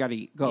 "Here's what you got to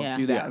eat. Go Yeah.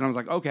 do that." Yeah. And I was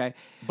like, "Okay."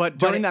 But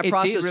during that it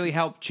process- did really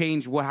help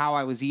change how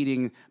I was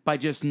eating by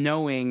just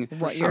knowing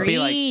What I'd you're be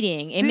like,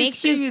 eating. It this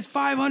makes thing you is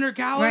 500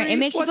 calories. right. It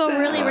makes you What feel the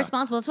really hell?"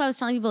 responsible. That's why I was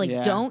telling people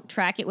Yeah. don't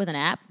track it with an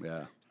app.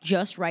 Yeah.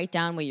 Just write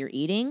down what you're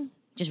eating.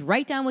 Just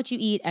write down what you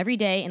eat every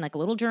day in a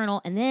little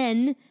journal, and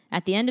then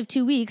at the end of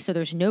 2 weeks, so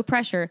there's no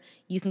pressure,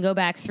 you can go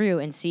back through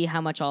and see how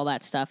much all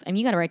that stuff. And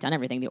you got to write down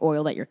everything: the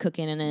oil that you're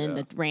cooking in,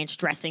 the ranch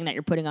dressing that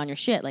you're putting on your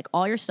shit,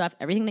 all your stuff,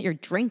 everything that you're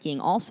drinking,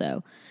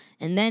 also,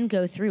 and then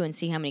go through and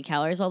see how many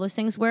calories all those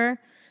things were.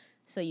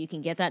 so you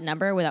can get that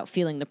number without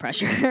feeling the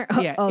pressure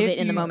of it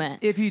in the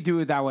moment. If you do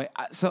it that way.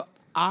 So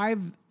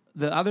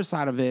the other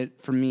side of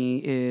it for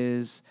me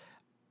is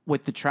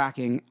with the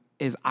tracking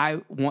is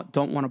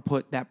don't want to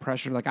put that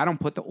pressure. Like I don't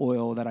put the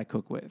oil that I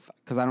cook with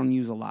because I don't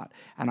use a lot,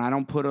 and I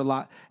don't put a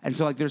lot. And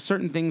so like there's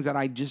certain things that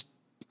I just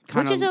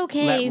kind Which is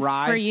okay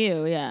for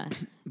you, yeah.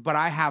 But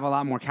I have a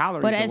lot more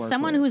calories. But as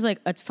someone who's like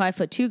a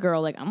 5'2"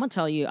 girl, like I'm gonna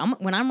tell you,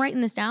 when I'm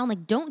writing this down,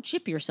 like don't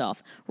chip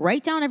yourself.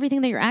 Write down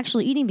everything that you're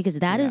actually eating because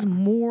that is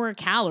more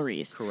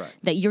calories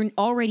that you're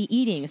already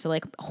eating. So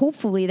like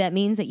hopefully that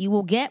means that you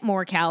will get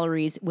more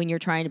calories when you're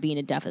trying to be in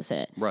a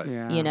deficit. Right.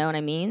 Yeah. You know what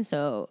I mean?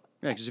 So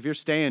yeah, because if you're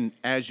staying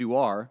as you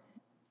are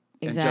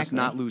and just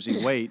not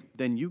losing weight,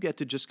 then you get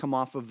to just come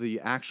off of the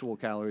actual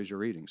calories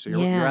you're eating. So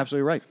you're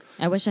absolutely right.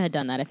 I wish I had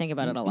done that. I think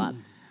about it a lot.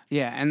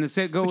 Yeah, and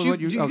go with you,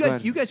 what you.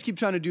 You guys keep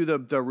trying to do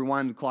the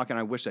rewind the clock, and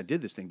I wish I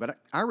did this thing, but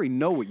I already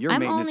know what your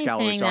maintenance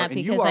calories are, and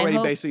you already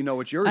basically know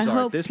what yours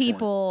are at this point. I hope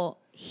people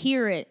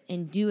hear it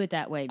and do it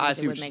that way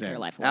because it would make their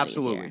life a lot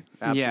easier.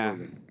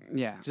 Absolutely.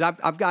 Yeah. Because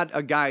I've got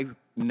a guy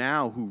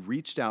now who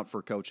reached out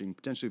for coaching,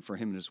 potentially for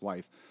him and his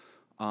wife,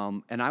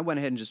 and I went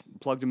ahead and just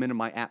plugged him into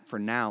my app for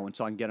now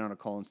until I can get on a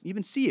call and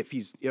even see if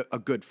he's a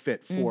good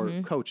fit for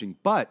coaching.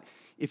 But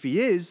if he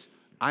is,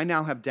 I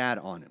now have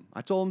data on him.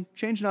 I told him,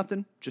 change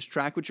nothing, just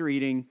track what you're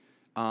eating.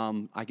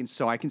 I can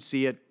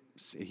see it.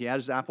 He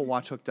has his Apple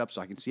Watch hooked up, so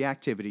I can see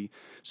activity.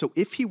 So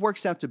if he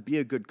works out to be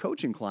a good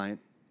coaching client,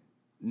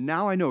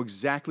 now I know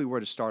exactly where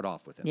to start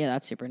off with him. Yeah,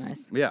 that's super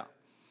nice. Yeah.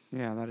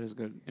 Yeah, that is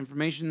good.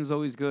 Information is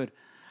always good.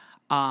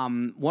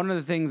 One of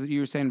the things that you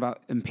were saying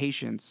about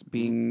impatience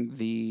being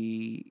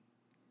the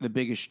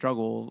biggest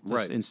struggle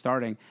in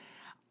starting.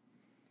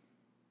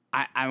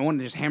 I want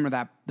to just hammer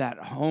that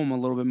home a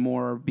little bit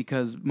more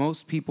because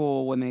most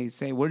people, when they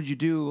say, what did you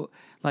do?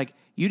 Like,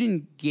 you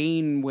didn't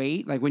gain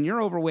weight. Like, when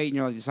you're overweight and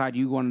you decide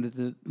you wanted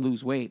to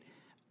lose weight,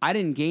 I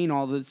didn't gain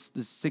all this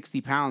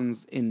 60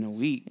 pounds in a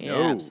week. Yeah,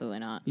 absolutely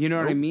not. You know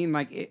what I mean?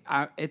 Like,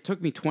 it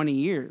took me 20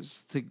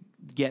 years to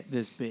get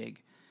this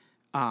big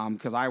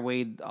because I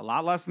weighed a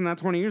lot less than that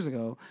 20 years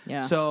ago.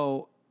 Yeah.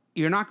 So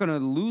you're not going to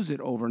lose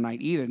it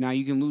overnight either. Now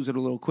you can lose it a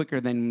little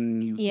quicker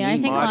than you. Yeah, I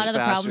think a lot of the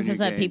problems is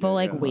that people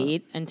gained it,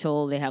 wait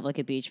until they have like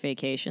a beach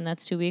vacation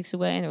that's 2 weeks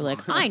away, and they're like,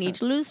 I need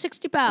to lose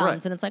 60 pounds,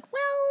 Right. and it's like,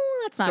 well,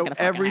 that's not going to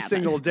So every happen.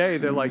 single day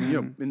they're like,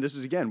 and this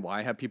is again why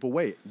I have people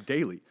wait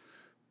daily.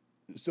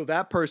 So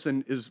that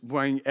person is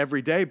weighing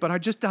every day, but I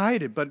just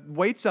dieted, but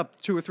weight's up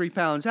 2 or 3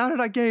 pounds. How did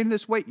I gain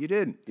this weight? You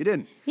didn't.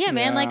 Yeah,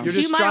 man, like You're you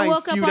just might have trying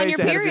woke up few on days your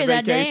ahead of your period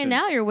that day, vacation. and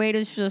now your weight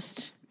is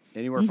just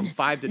Anywhere from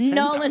 5 to 10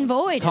 null pounds. and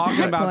void. at Talking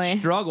that about point.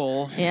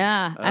 struggle.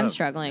 Yeah, I'm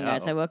struggling,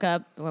 guys. I woke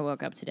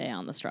up today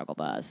on the struggle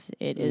bus.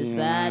 It is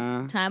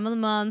that time of the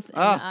month, and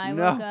I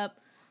woke up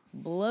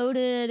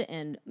bloated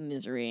and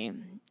misery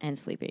and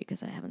sleepy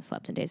because I haven't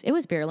slept in days. It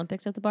was Beer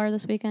Olympics at the bar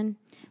this weekend,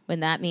 when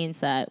that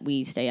means that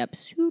we stay up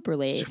super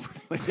late.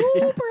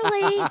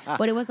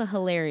 But it was a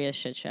hilarious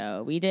shit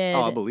show. We did.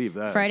 Oh, I believe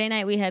that. Friday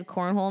night we had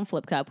cornhole and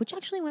flip cup, which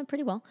actually went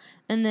pretty well.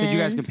 And then Did you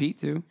guys compete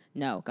too?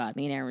 No, God,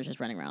 me and Aaron were just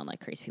running around like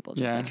crazy people,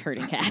 just like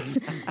herding cats.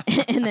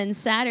 And then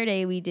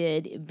Saturday we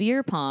did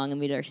beer pong,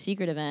 and we did our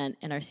secret event.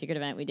 And our secret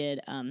event we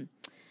did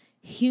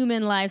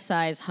human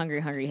life-size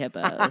hungry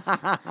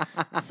hippos.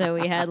 So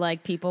we had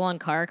like people on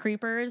car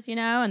creepers,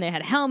 and they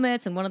had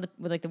helmets, and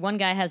the one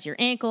guy has your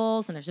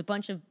ankles, and there's a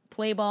bunch of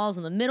play balls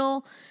in the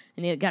middle,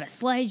 and they got to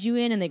slide you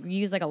in, and they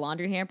use like a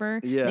laundry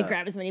hamper. Yeah. They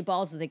grab as many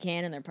balls as they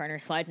can, and their partner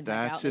slides them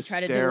back That's out. They try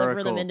to deliver them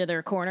hysterical. into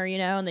their corner,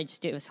 and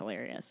it was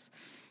hilarious.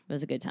 It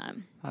was a good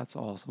time. That's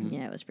awesome.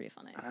 Yeah, it was pretty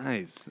funny.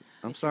 Nice.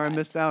 I'm sorry I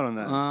missed out on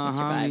that. Me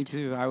survived.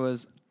 too. I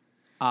was.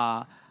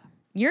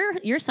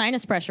 Your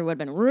sinus pressure would have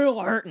been real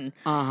hurting.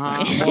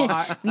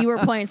 Well, You were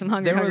playing some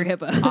hungry there was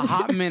hippos. a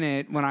hot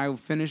minute when I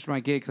finished my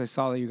gig because I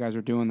saw that you guys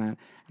were doing that, and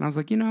I was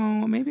like,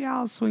 maybe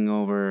I'll swing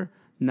over.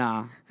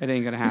 Nah, it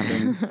ain't gonna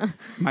happen.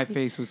 My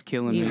face was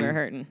killing You me. were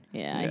hurting.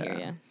 Yeah, I hear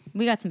you.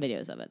 We got some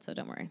videos of it, so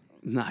don't worry.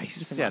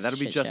 Nice. Yeah, that'll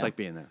be Shit just show. like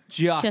being there.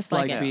 Just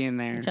like it. being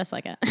there. Just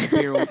like it.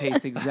 Beer will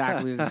taste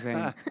exactly the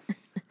same.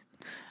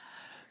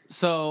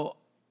 So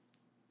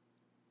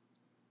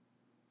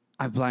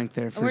I blanked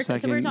there for a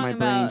second. So we're talking My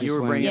brain about- just You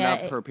were went. bringing Yeah,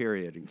 up her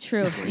period.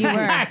 True. You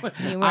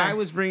were. I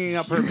was bringing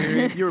up her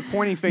period. You were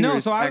pointing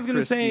fingers so I at was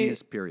gonna say-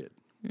 Chrissy's period.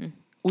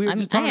 We were I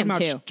just talking am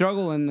about too.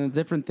 struggle and the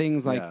different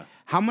things. Like, Yeah.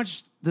 how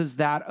much does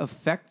that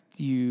affect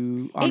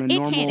you on a It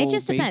normal can't. It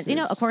just depends.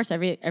 basis? Of course,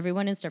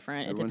 everyone is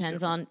different. Everyone's It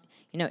depends on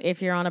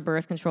if you're on a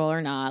birth control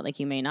or not. Like,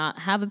 you may not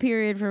have a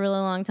period for a really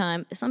long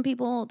time. Some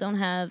people don't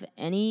have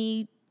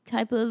any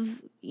type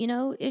of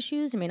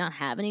issues. They may not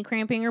have any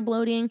cramping or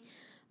bloating.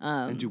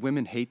 And do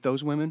women hate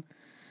those women?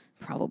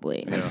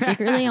 Probably, like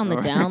secretly on the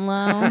down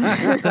low.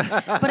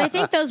 But I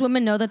think those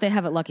women know that they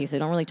have it lucky, so they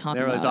don't really talk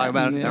They about don't really talk it.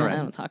 about it? They All right.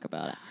 don't talk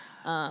about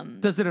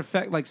it. Does it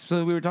affect, like,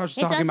 so we were just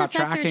It talking does about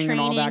affect your tracking and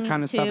all that training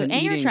kind of too, stuff and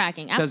and your eating.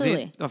 tracking, Does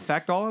absolutely. it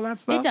affect all of that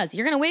stuff? It does.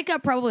 You're going to wake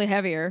up probably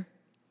heavier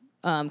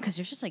Because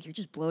you're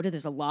just bloated.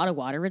 There's a lot of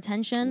water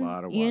retention. A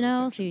lot of you water know,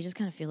 retention. so you just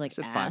kind of feel like It's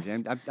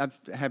ass. fine. I've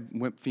had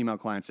female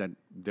clients that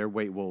their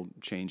weight will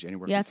change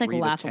anywhere. Yeah, from it's like 3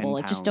 to 10 laughable.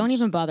 Like, just don't pounds.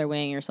 even bother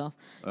weighing yourself.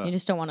 You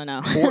just don't want to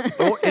know.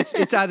 or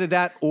it's either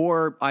that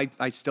or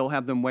I still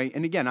have them weigh.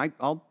 And again,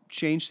 I'll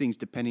change things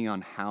depending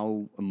on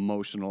how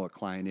emotional a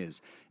client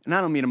is. And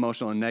I don't mean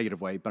emotional in a negative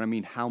way, but I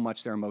mean how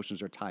much their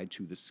emotions are tied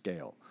to the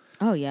scale.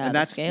 Oh yeah, And the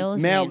that's scale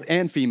is male main.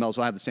 and females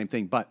will have the same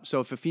thing. But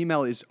so if a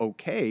female is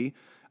okay,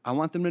 I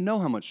want them to know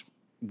how much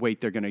weight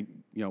they're going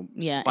to,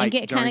 Yeah, spike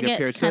and during their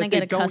period, so that they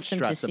don't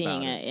accustomed to stress seeing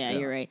about it. Yeah,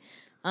 you're right.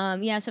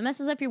 Yeah, so it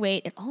messes up your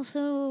weight. It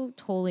also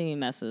totally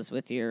messes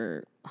with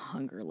your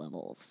hunger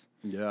levels.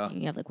 Yeah.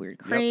 You have like weird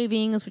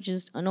cravings, which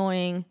is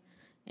annoying.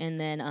 And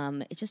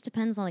then it just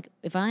depends on like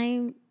if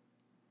I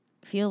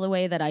feel the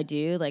way that I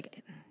do,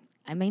 like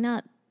I may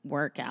not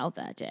work out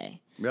that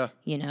day. Yeah.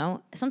 You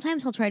know,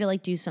 sometimes I'll try to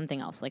like do something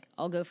else, like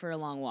I'll go for a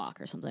long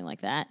walk or something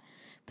like that.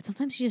 But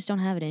sometimes you just don't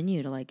have it in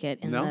you to like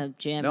get in the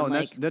gym and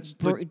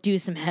like do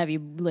some heavy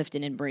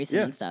lifting and bracing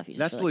and stuff. You just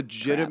That's feel like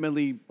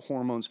legitimately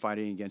hormones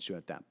fighting against you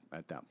at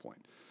that point.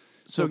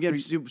 So again,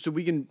 so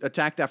we can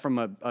attack that from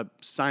a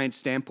science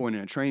standpoint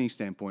and a training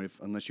standpoint,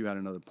 unless you had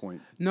another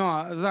point. No,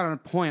 I was not on a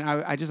point.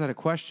 I just had a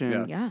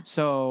question. Yeah.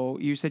 So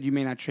you said you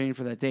may not train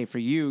for that day. For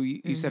you,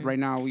 you said right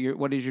now,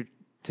 what is your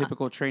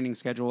typical training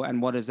schedule,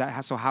 and what is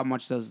that? So how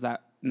much does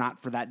that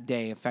not for that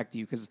day affect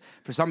you? Because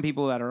for some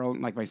people that are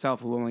like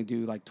myself who only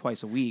do like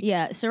twice a week.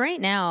 Yeah. So right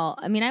now,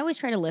 I mean, I always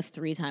try to lift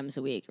 3 times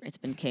a week. It's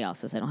been chaos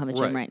since I don't have a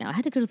gym right now. I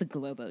had to go to the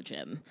Globo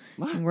gym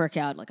and work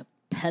out like a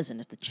peasant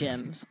at the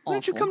gym. It was awful. Why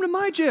don't you come to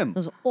my gym? It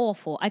was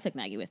awful. I took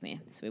Maggie with me,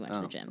 so we went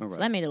to the gym. So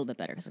that made it a little bit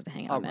better because I had to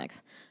hang out with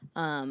Max.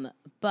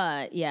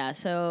 But yeah,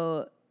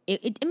 so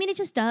it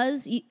just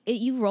does.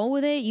 You roll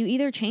with it. You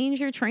either change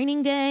your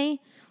training day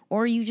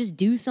or you just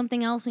do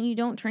something else and you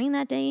don't train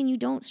that day and you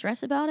don't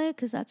stress about it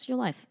because that's your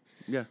life.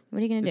 Yeah. What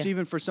are you going to do? It's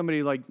even for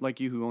somebody like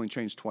you who only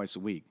trains twice a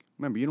week.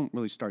 Remember, you don't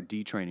really start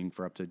detraining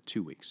for up to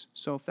 2 weeks.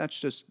 So if that's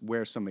just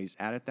where somebody's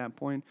at that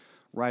point,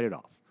 write it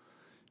off.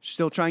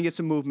 Still try and get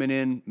some movement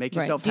in, make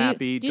yourself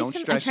happy, don't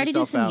stress yourself out. I try to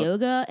do some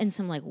yoga and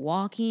some like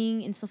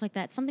walking and stuff like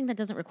that. Something that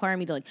doesn't require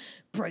me to like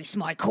brace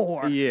my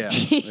core. Yeah.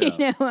 you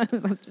know, I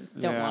just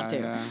don't want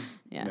to.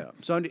 Yeah.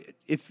 So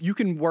if you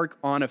can work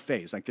on a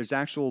phase, like there's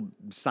actual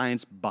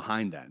science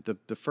behind that.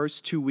 The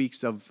first 2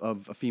 weeks of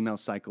a female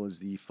cycle is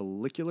the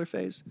follicular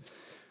phase.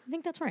 I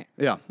think that's right.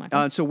 Yeah.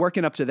 So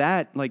working up to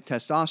that, like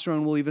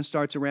testosterone will even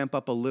start to ramp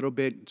up a little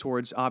bit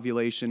towards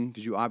ovulation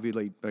because you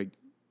ovulate. Like,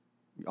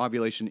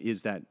 ovulation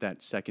is that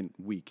second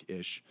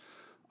week-ish.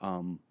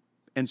 And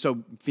so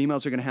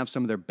females are going to have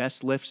some of their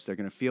best lifts. They're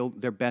going to feel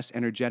their best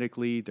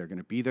energetically. They're going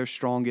to be their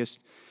strongest.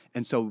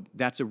 And so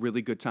that's a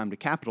really good time to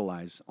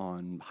capitalize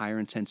on higher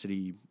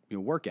intensity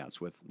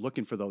workouts with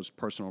looking for those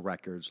personal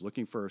records,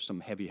 looking for some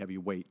heavy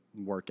weight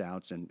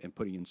workouts and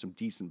putting in some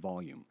decent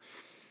volume.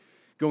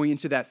 Going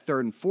into that 3rd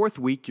and 4th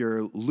week,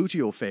 your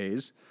luteal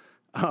phase.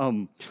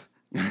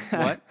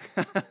 What?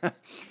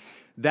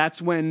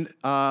 That's when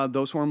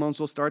those hormones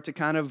will start to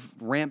kind of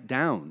ramp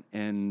down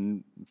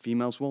and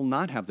females will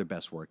not have their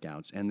best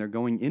workouts. And they're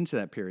going into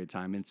that period of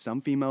time. And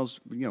some females,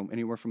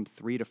 anywhere from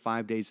 3 to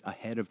 5 days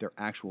ahead of their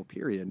actual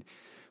period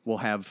will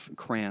have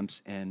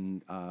cramps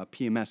and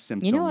PMS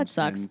symptoms. You know what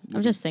sucks?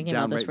 I'm just thinking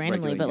about this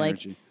randomly, but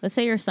like, let's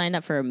say you're signed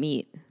up for a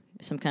meet,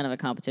 some kind of a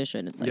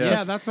competition. It's like,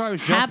 yeah, that's what I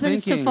was just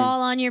happens thinking. to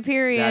fall on your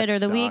period That or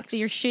the week, sucks.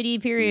 your shitty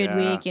period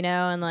week,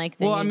 and like,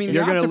 then Well, I mean,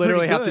 you're going to odds are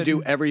literally pretty have to good.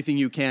 do everything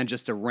you can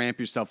just to ramp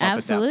yourself up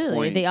at that point.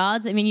 absolutely the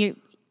odds. I mean,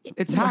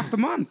 It's half the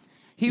month.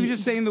 He was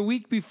just saying the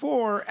week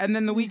before and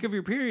then the week of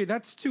your period.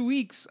 That's 2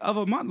 weeks of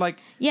a month. Like,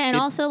 yeah, and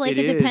also like it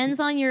it is. depends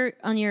on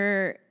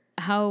your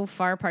how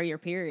far apart your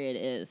period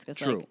is because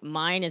True. like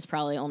mine is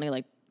probably only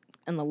like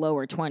in the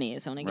lower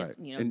 20s. Only Right.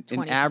 get And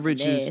 20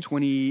 average is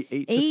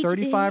 28 to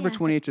 35 or yeah,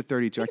 28 to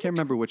 32. I can't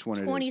remember which one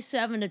it is.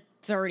 27 to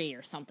 30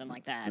 or something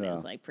like that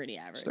is like pretty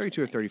average.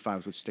 32 or 35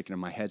 is what's sticking in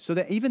my head. So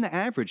that even the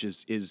average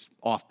is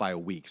off by a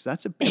week. So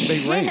that's a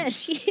big range. Yeah,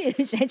 it's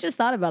huge. I just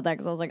thought about that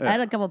because I was like, I had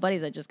a couple of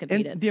buddies that just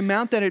competed. And the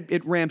amount that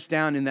it ramps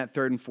down in that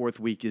 3rd and 4th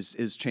week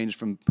is changed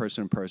from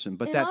person to person.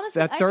 But And that honestly,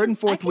 that I 3rd and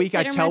con- I 4th week,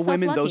 I consider tell myself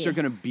women those lucky.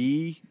 are going to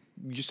be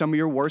some of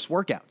your worst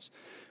workouts.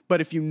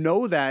 But if you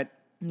know that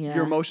Yeah.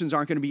 your emotions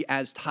aren't going to be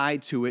as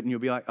tied to it, and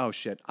you'll be like, oh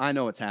shit, I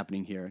know what's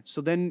happening here.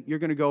 So then you're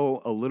going to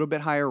go a little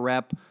bit higher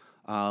rep,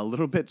 a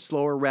little bit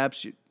slower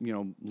reps,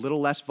 little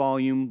less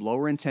volume,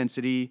 lower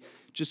intensity.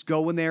 Just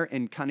go in there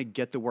and kind of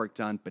get the work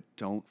done, but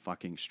don't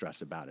fucking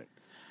stress about it.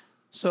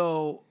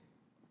 so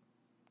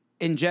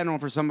in general,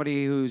 for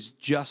somebody who's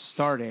just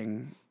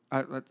starting,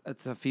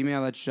 it's a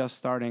female that's just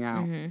starting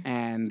out,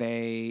 and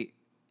they,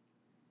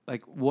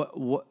 like,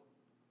 what,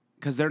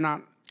 because they're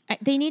not.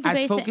 They need to As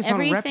base focused on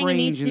rep everything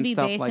needs range to and be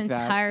stuff based like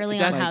that. entirely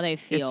on That's- how they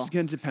feel. It's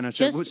going to depend on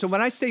Just so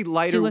when I say do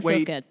lighter what feels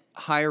weight, good.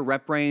 higher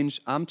rep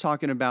range, I'm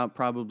talking about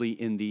probably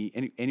in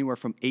the anywhere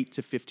from 8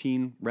 to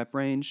 15 rep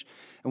range.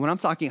 And when I'm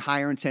talking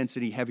higher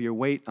intensity, heavier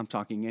weight, I'm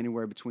talking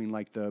anywhere between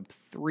like the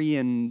 3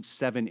 and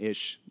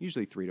 7-ish,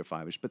 usually 3 to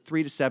 5-ish, but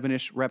 3 to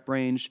 7-ish rep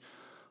range.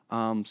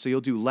 So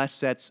you'll do less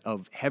sets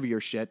of heavier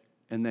shit,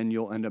 and then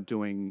you'll end up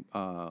doing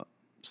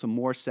some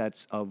more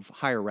sets of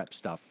higher rep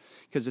stuff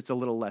because it's a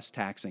little less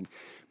taxing.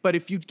 But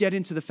if you get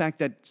into the fact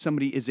that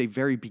somebody is a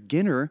very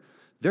beginner,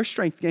 their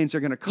strength gains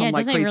are going to come like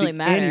doesn't crazy really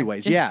matter.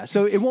 anyways. Just Yeah,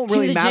 so it won't to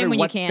really the matter gym when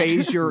you what can.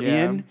 phase you're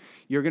Yeah. in.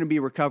 You're going to be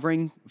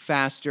recovering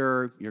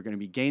faster. You're going to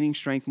be gaining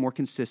strength more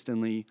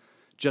consistently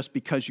just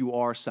because you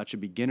are such a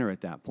beginner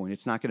at that point.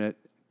 It's not going to,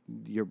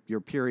 your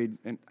period,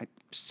 and I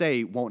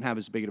say won't have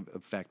as big of an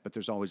effect, but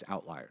there's always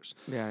outliers.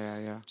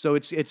 Yeah. So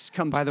it's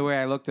comes. By the way,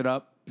 I looked it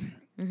up.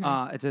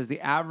 Mm-hmm. It says the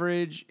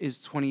average is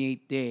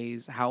 28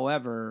 days.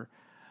 However,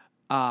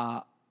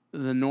 the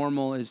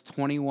normal is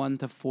 21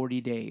 to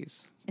 40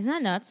 days. Isn't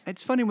that nuts?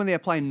 It's funny when they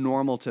apply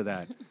normal to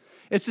that.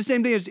 It's the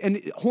same thing as, and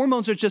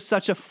hormones are just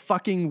such a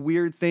fucking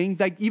weird thing.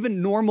 Like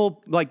even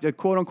normal, like the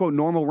quote unquote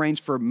normal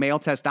range for male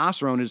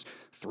testosterone is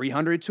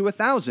 300 to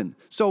 1,000.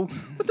 So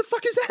what the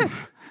fuck is that?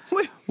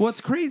 What?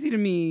 What's crazy to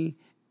me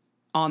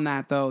on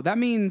that, though, that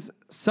means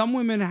some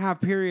women have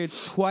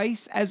periods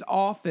twice as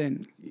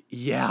often.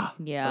 Yeah.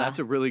 Yeah. Well, that's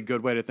a really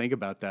good way to think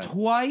about that.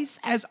 Twice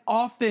as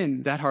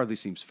often. That hardly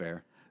seems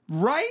fair.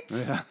 Right?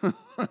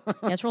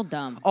 That's real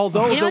dumb.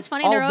 Although you know the- what's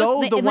funny?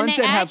 although the when ones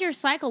they that add have- your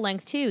cycle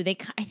length too,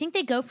 I think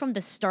they go from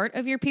the start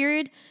of your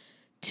period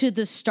to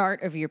the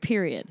start of your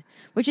period,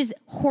 which is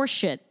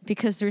horseshit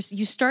because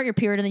you start your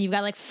period and then you've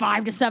got like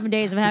 5 to 7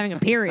 days of having a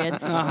period.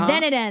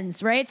 Then it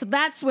ends, right? So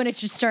that's when it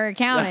should start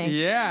counting.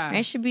 Yeah.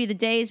 It should be the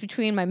days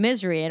between my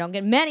misery. I don't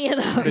get many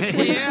of those.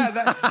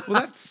 Yeah.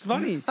 That's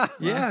funny.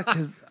 Yeah,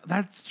 because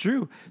that's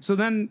true. So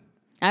then.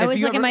 I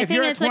always look at my if thing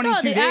you're and at it's like, oh,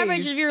 22 the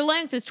average days- of your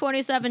length is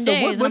 27 So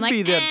days. what And would I'm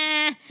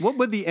like, be what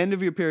would the end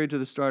of your period to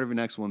the start of your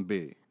next one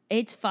be?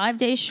 It's 5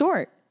 days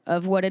short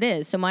of what it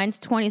is. So mine's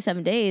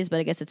 27 days, but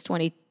I guess it's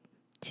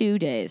 22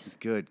 days.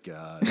 Good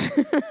God.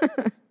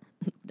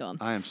 Dumb.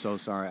 I am so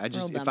sorry. Real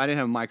If dumb. I didn't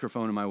have a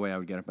microphone in my way, I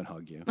would get up and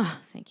hug you.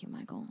 Oh, thank you,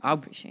 Michael. I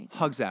appreciate that.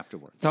 Hugs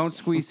afterwards. Don't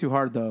squeeze too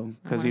hard, though,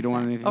 because you don't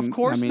want anything. Of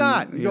course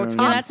not. you Yo, know what I Tom-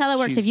 Yeah, mean? that's how that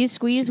works. If She's- you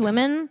squeeze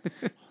women,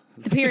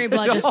 the period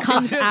blood just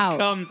comes out.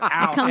 comes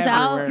out. It comes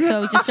everywhere. out.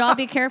 So just y'all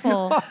be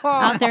careful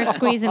out there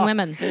squeezing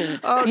women.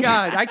 Oh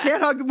God, I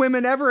can't hug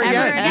women ever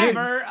again. again.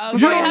 Ever You Before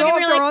don't you hug know him, if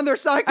you're they're like, on their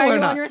cycle Are or you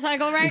not. on your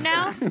cycle right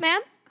now,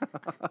 ma'am?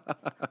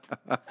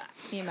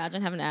 Can you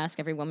imagine having to ask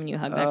every woman you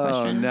hug that Oh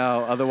question?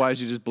 no! Otherwise,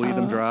 you just bleed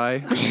them dry.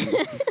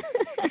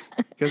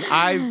 Because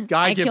I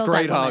give killed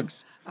great that woman.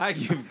 hugs. I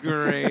give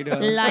great.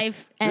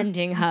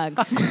 Life-ending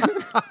hugs.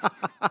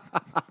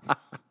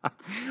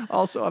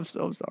 Also, I'm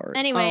so sorry.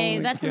 Anyway, Oh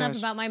my that's enough gosh.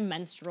 about my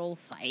menstrual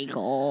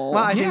cycle.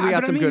 Well, I think we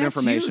got but some I mean, good that's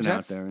information huge.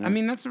 out That's- there. I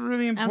mean, that's a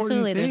really important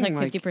Absolutely. There's like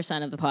thing.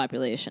 50% of the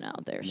population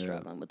out there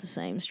struggling with the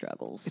same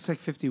struggles. It's like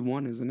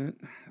 51, isn't it?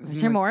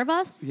 Is there more of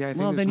us? Yeah. I think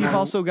well, there's then you've more.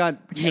 also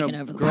got taking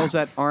over the girls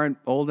that aren't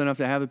old enough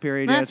to have a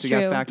period yet, That's so you got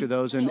to true. factor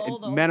those in. The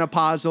old.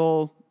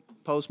 Menopausal,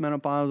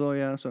 postmenopausal,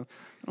 yeah. So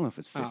I don't know if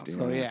it's Oh, 50.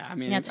 so yeah, I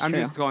mean, That's I'm true.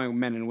 just going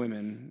men and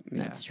women.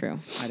 Yeah. That's true.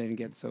 I didn't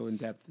get so in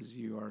depth as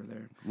you are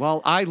there.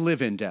 Well, I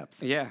live in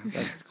depth. Yeah,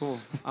 that's cool.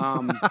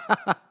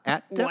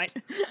 At depth?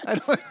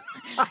 What?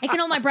 I can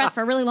hold my breath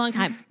for a really long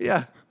time.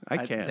 Yeah, I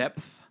At can.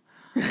 depth.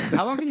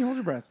 How long can you hold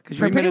your breath? Because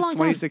For a 3 pretty minutes, long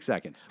time. 26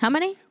 seconds. How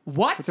many?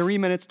 what? 3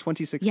 minutes,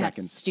 26 Yeah, it's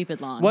seconds.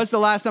 stupid long. Was the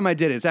last time I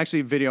did it. It's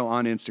actually a video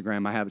on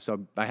Instagram.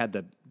 I had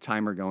the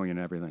timer going and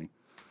everything.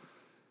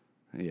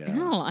 Yeah. I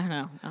don't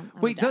know. I'm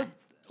Wait, die.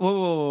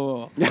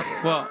 whoa.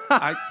 Well,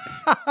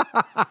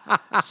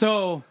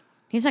 so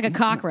He's like a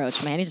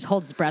cockroach, man. He just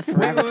holds his breath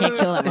forever. Can't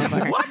kill that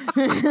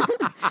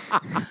motherfucker.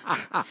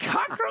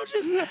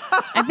 cockroaches?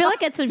 I feel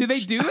like it's a. Do they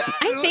do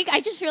that?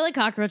 I just feel like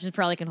cockroaches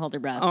probably can hold their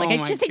breath. Oh Like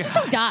my they just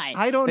don't die.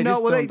 I don't They know.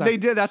 just Well, don't die. they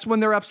did. That's when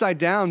they're upside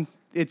down.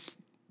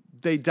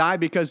 They die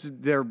because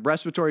their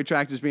respiratory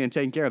tract is being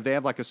taken care of. They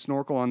have like a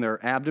snorkel on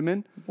their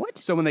abdomen. What?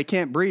 So when they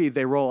can't breathe,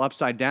 they roll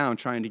upside down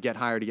trying to get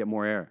higher to get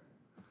more air.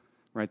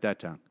 Write that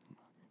down.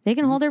 They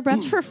can hold their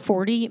breaths for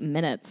 40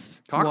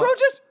 minutes.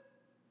 Cockroaches?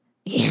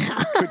 Yeah.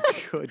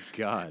 Good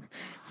God.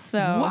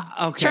 So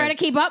What? Okay. try to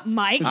keep up,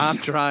 Mike. I'm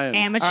trying.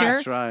 Amateur.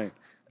 I'm trying.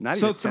 Not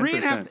So even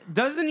 10%. 3.5.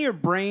 Doesn't your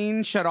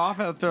brain shut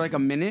off after like a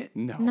minute?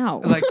 No. No.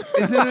 Like,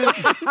 isn't it?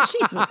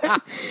 Jesus.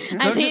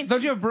 I mean,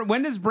 don't you have,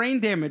 when does brain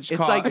damage It's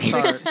cause? like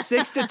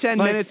six to 10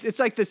 Like- minutes. It's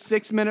like the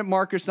 6 minute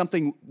mark or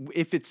something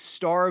if it's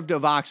starved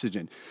of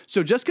oxygen.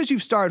 So just because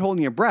you've started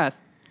holding your breath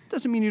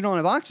doesn't mean you don't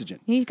have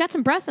oxygen. you've got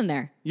some breath in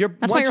there. That's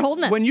why once you're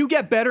holding it. When you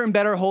get better and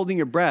better holding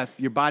your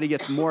breath, your body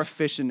gets more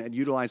efficient at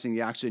utilizing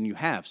the oxygen you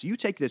have. So you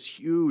take this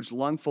huge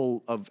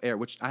lungful of air,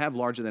 which I have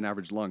larger than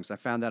average lungs. I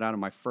found that out in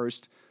my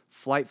first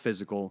flight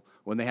physical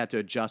when they had to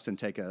adjust and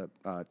take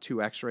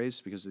 2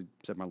 x-rays because they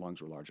said my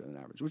lungs were larger than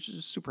average, which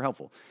is super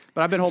helpful.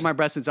 But I've been holding my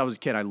breath since I was a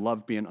kid. I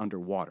love being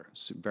underwater.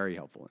 It's very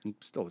helpful. And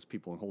still there's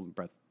people holding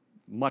breath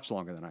much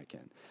longer than I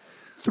can.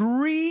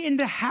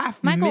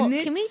 3.5 Michael,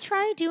 minutes. can we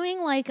try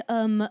doing like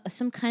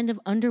some kind of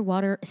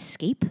underwater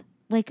escape?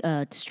 Like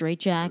a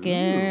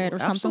straitjacket or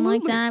something like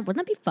absolutely. that?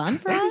 Wouldn't that be fun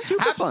for us?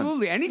 Super fun.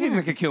 Absolutely. Anything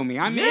that could kill me.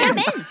 I'm in.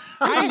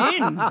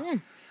 I'm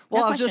in.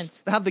 Well, No I'll questions.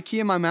 just have the key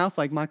in my mouth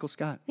like Michael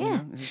Scott. you Yeah.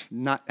 know?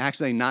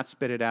 Just not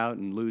spit it out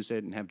and lose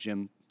it and have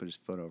Jim put his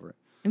foot over it.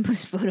 And put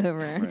his foot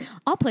over it. Right.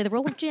 I'll play the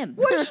role of Jim.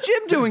 What is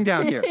Jim doing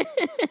down here?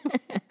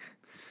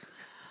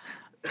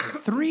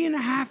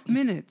 3.5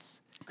 minutes.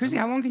 Chrissy,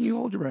 how long can you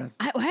hold your breath?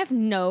 I have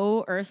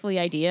no earthly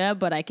idea,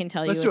 but I can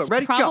tell Let's you do it. it's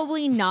Ready? Go.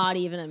 probably not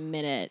even a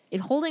minute.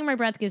 Holding my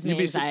breath gives me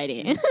be su-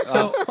 anxiety.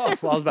 Well, I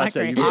was about to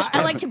say,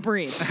 I like to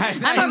breathe.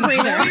 I'm a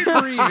Enjoy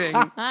breather. breathing.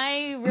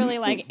 I really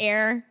like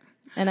air,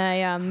 and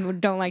I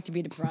don't like to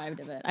be deprived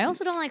of it. I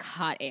also don't like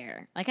hot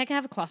air. Like I can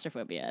have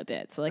claustrophobia a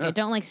bit, so like I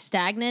don't like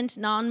stagnant,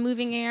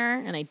 non-moving air,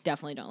 and I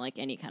definitely don't like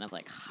any kind of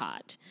like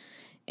hot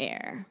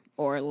air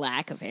or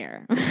lack of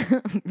air.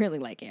 I really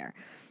like air.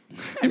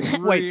 I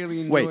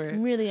really enjoy it.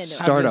 Really into it.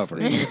 Start Have over.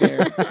 this thing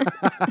there.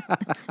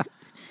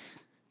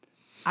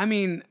 I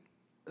mean,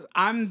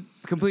 I'm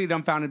completely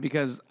dumbfounded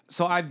because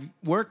I've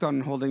worked on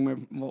holding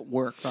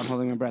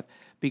my breath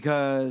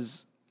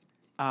because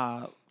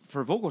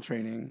for vocal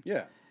training,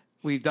 Yeah.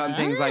 we've done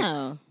things Oh.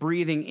 like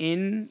breathing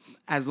in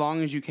as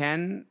long as you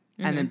can.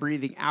 And then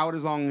breathing out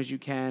as long as you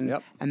can,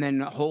 Yep. and then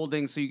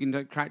holding so you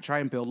can try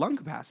and build lung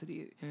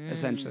capacity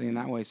essentially in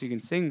that way, so you can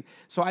sing.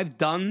 So I've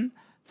done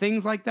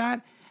things like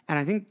that, and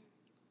I think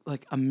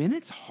like a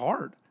minute's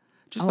hard.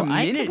 Just a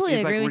I minute completely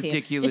is like agree with you.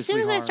 ridiculously As soon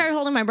as I hard. start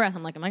holding my breath,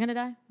 I'm like, am I going to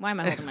die? Why am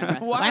I holding my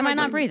breath? Why Why am am I I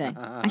not doing breathing?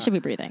 I should be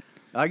breathing.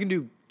 I can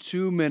do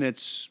 2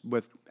 minutes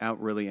without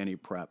really any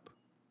prep.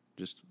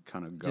 Just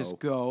kind of go. Just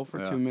go for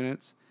 2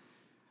 minutes.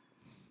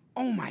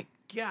 Oh my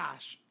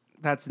gosh,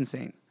 that's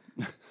insane.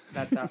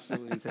 That's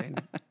absolutely insane.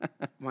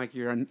 Mike,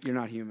 you're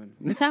not human.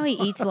 That's how he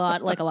eats a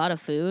lot of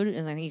food.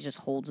 Is I think he just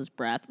holds his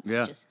breath.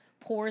 Yeah. Just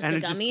pours And the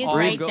it just gummies all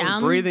right goes-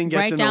 down, breathing gets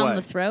right in the down way.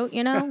 the throat.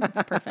 You know,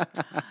 it's perfect.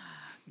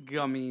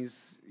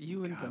 Gummies,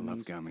 you and I love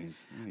gummies.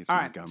 gummies. I need All some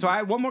right, gummies. so I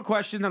have one more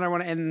question that I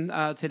want to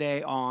end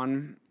today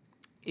on.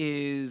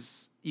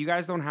 Is you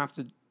guys don't have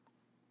to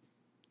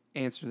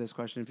answer this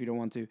question if you don't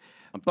want to.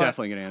 I'm but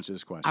definitely going to answer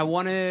this question. I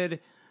wanted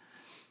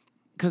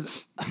because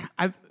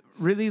I've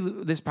really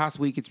this past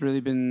week it's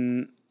really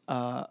been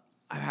I've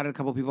had a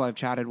couple people I've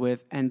chatted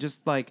with, and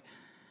just like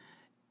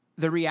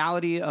the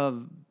reality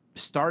of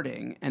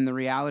starting and the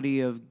reality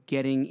of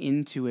getting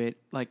into it.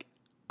 Like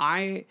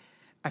I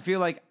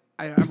feel like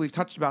we've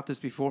touched about this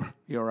before.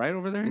 You all right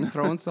over there? You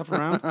throwing stuff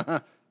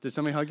around? Did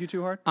somebody hug you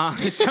too hard?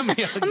 It's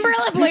somebody else. I'm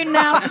really bleeding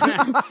out.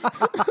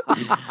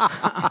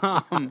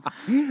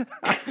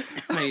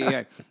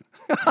 Yeah.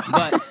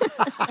 But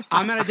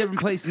I'm at a different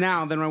place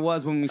now than I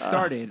was when we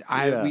started.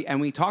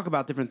 We talk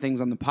about different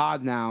things on the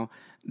pod now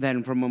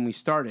than from when we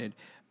started.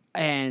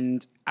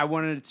 And I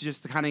wanted to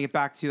just kind of get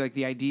back to like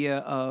the idea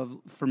of,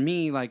 for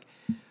me, like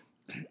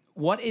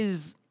what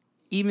is,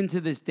 even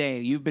to this day,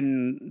 you've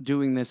been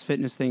doing this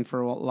fitness thing for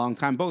a long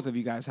time. Both of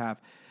you guys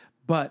have.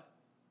 But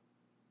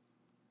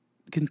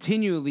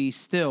continually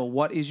still,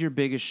 what is your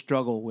biggest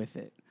struggle with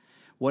it?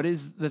 What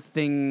is the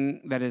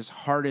thing that is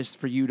hardest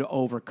for you to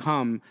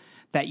overcome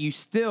that you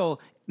still,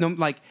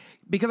 like,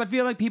 because I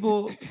feel like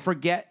people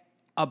forget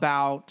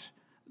about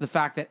the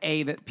fact that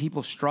that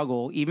people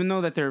struggle, even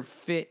though that they're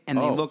fit and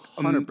they look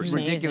 100%.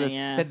 ridiculous, Amazing,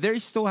 yeah. that they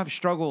still have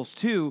struggles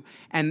too.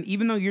 And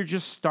even though you're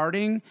just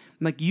starting,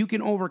 like you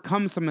can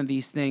overcome some of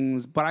these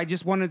things. But I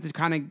just wanted to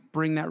kind of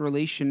bring that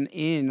relation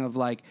in of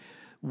like,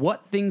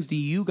 what things do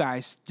you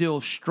guys still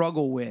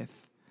struggle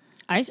with?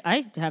 I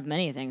have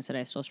many things that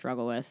I still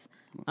struggle with.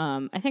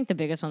 I think the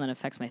biggest one that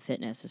affects my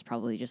fitness is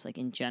probably just like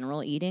in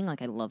general eating.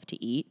 Like I love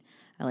to eat.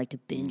 I like to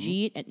binge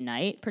eat at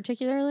night,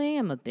 particularly.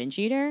 I'm a binge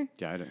eater.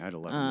 Yeah, I had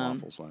 11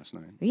 waffles last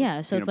night. Yeah,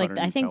 so Peanut it's like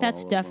butter I and think Nutella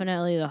that's all over 'em.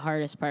 definitely the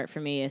hardest part for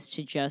me is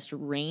to just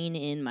rein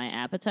in my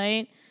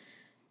appetite.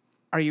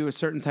 Are you a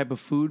certain type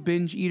of food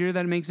binge eater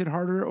that makes it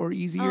harder or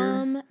easier?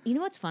 You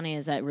know what's funny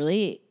is that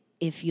really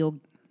if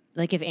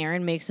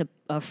Aaron makes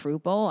a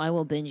fruit bowl, I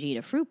will binge eat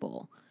a fruit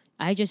bowl.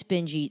 I just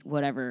binge eat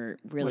whatever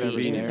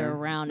really is there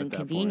around and at that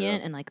point, convenient,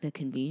 yeah. and like the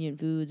convenient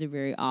foods are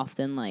very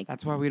often like.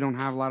 That's why we don't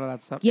have a lot of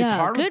that stuff. Yeah, it's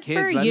hard good with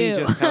kids, for let you. me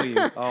just tell you.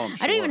 Oh, I'm sure.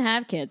 I don't even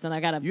have kids, and I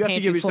got a You have to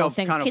pantry give full of yourself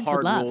things kind of kids would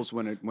hard love. rules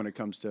when it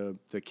comes to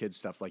the kid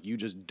stuff. Like you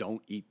just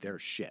don't eat their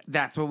shit.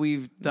 That's what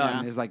we've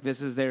done Yeah. is like,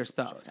 this is their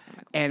stuff. Sorry,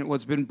 Michael. And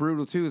what's been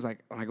brutal too is like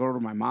when I go over to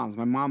my mom's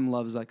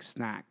loves like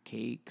snack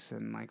cakes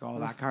and like all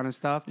that kind of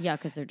stuff. Yeah,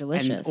 because they're And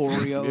delicious.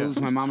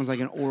 Oreos. My mom is like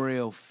an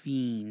Oreo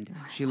fiend.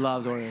 She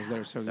loves Oreos.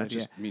 They're so That good.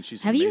 just means she's.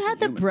 Have an you amazing had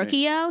the human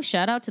being. Brookio?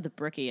 Shout out to the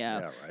Brookio.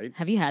 Yeah, right.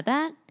 Have you had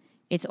that?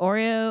 It's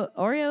Oreo.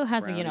 Oreo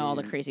has all the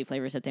Brownie. crazy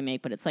flavors that they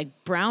make, but it's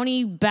like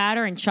brownie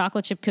batter and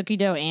chocolate chip cookie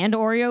dough and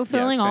Oreo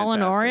filling all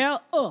in fantastic. Oreo.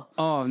 Oh,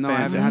 Oh no,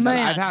 I've Fantastic. had,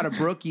 Man. I've had a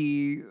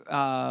brookie.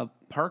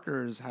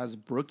 Parker's has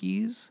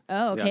brookies.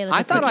 oh, okay. Yeah. Like I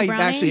a thought cookie I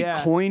brownie? actually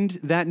Yeah. coined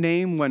that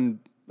name when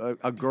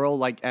a girl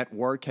like at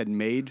work had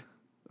made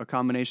a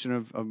combination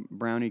of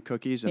brownie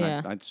cookies, and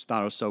Yeah. I just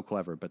thought it was so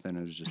clever, but then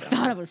it was just...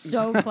 Thought it was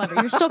so clever.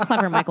 You're still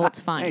clever, Michael. It's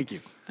fine. Thank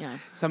you. Yeah.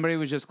 Somebody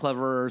was just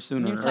cleverer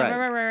sooner. You're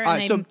clever. Right. and All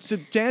right, so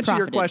they to answer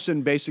your profited.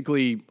 question,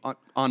 basically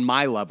on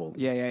my level,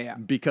 Yeah.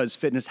 because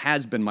fitness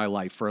has been my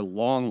life for a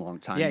long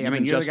time. Yeah, I even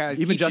mean, you're the just guy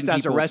even just teaching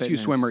as a people rescue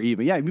fitness. swimmer,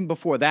 even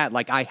before that,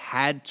 like I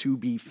had to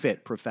be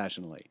fit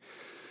professionally.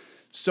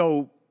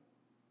 So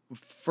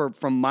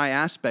from my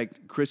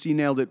aspect, Chrissy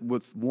nailed it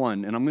with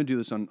one, and I'm going to do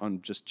this on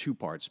just two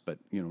parts, but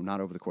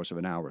not over the course of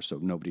an hour, so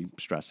nobody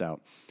stress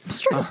out. I'm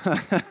stressed.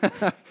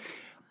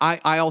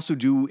 I also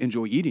do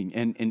enjoy eating,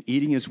 and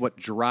eating is what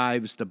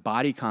drives the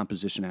body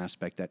composition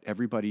aspect that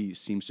everybody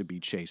seems to be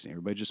chasing.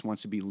 Everybody just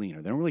wants to be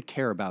leaner. They don't really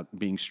care about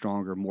being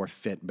stronger, more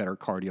fit, better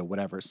cardio,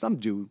 whatever. Some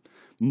do,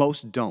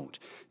 most don't.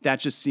 That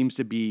just seems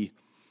to be,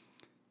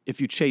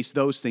 if you chase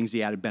those things,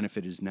 the added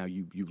benefit is now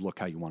you look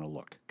how you want to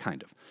look,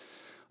 kind of.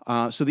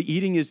 So the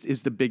eating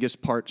is the biggest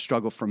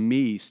struggle for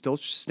me, still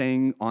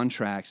staying on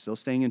track, still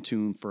staying in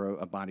tune for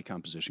a body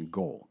composition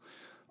goal.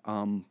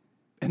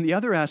 And the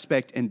other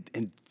aspect,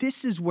 and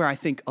this is where I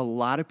think a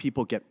lot of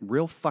people get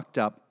real fucked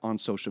up on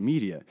social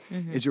media,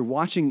 is you're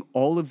watching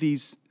all of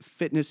these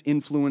fitness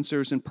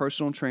influencers and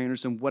personal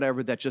trainers and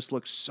whatever that just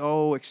look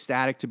so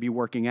ecstatic to be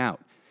working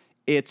out.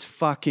 It's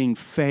fucking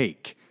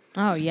fake.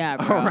 Oh, yeah,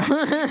 bro. All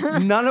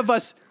right? None of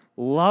us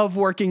love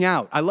working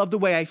out. I love the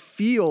way I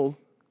feel,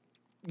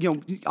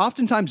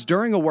 oftentimes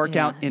during a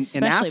workout and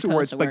especially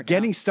afterwards, but post-workout.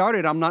 getting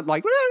started, I'm not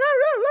like,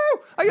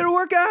 I got to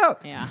work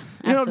out. Yeah,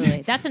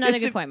 absolutely. That's another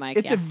good point, Mike.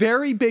 It's a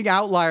very big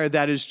outlier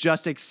that is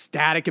just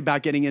ecstatic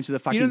about getting into the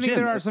fucking You don't think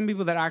gym. there are some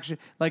people that actually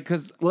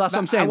because Well, that's what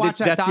I'm saying.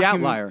 That's the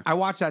outlier. I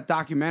watched that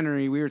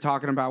documentary. We were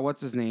talking about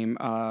what's his name,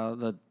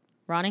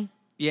 Ronnie?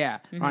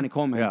 Ronnie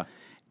Coleman. Yeah.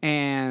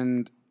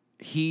 And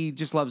he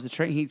just loves to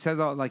train. He says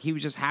he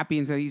was just happy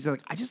and he's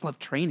like, I just love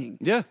training.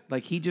 Yeah.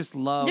 Like he just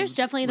loves. There's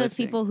definitely those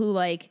lifting. people who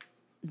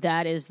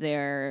that is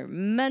their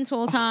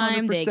mental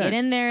time. They 100%. get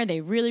in there. They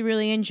really,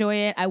 really enjoy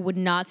it. I would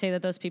not say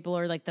that those people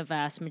are the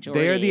vast majority.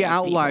 They're the of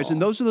outliers. people.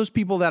 And those are those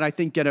people that I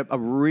think get a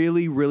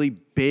really, really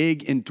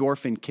big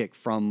endorphin kick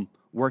from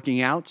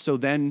working out. So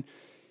then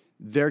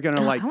they're going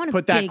I to want a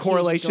put that big, huge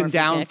correlation endorphin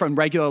down kick. from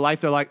regular life.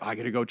 They're like, I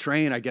got to go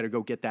train. I got to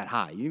go get that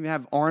high. You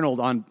have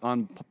Arnold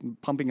on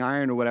Pumping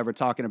Iron or whatever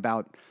talking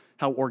about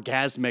how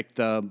orgasmic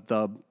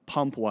the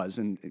pump was,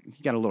 and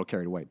he got a little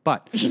carried away.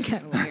 But He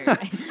got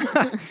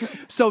weird.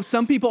 so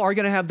some people are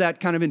going to have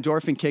that kind of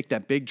endorphin kick,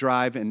 that big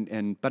drive,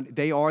 but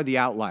they are the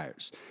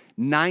outliers.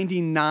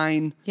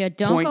 99.9% Yeah,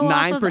 don't go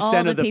off of all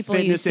of the the people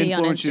you fitness see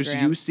on influencers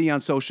Instagram. you see on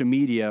social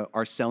media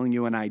are selling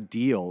you an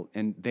ideal,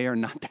 and they are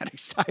not that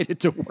excited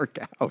to work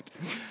out.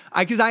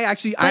 Because I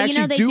actually they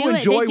do do it-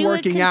 enjoy they do it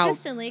working out.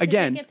 consistently 'cause they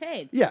Again, get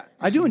paid. yeah,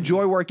 I do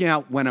enjoy working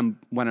out when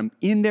I'm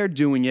in there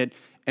doing it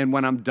and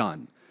when I'm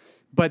done.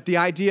 But the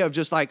idea of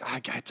just I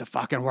get to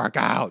fucking work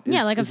out. Yeah,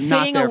 is, I'm is not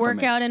fitting there a for me.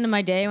 workout into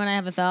my day when I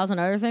have 1,000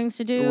 other things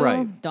to do.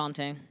 Right.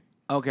 Daunting.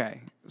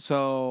 Okay,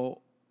 so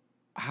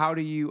how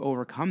do you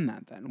overcome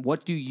that then?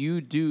 What do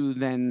you do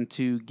then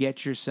to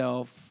get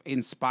yourself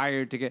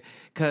inspired to get?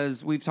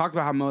 Because we've talked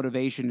about how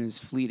motivation is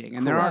fleeting,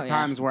 and there are Correct.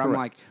 times where I'm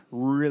Correct.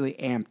 really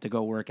amped to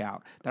go work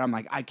out. That I'm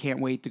like, I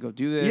can't wait to go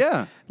do this.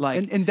 Yeah,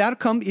 like, and that'll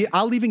come.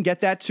 I'll even get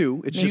that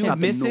too. It's do just you not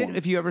the miss it norm.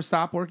 if you ever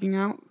stop working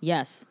out?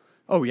 Yes.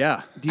 Oh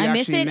yeah. Do you I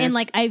miss actually it,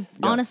 and I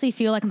honestly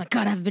feel I'm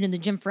God, I haven't been in the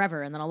gym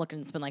forever, and then I'll look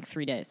and it's been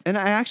 3 days. And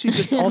I actually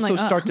just I'm also like,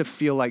 oh. start to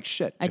feel like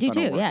shit. I if do don't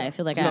too. work Yeah, out. I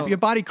feel like So ass. your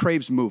body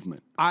craves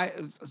movement.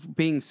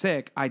 Being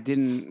sick, I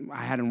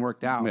hadn't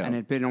worked out, Yeah. and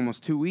it'd been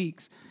almost 2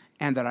 weeks,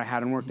 and that I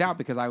hadn't worked out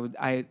because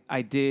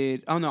I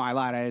did. Oh no, I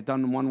lied. I had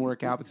done one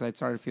workout because I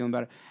started feeling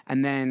better,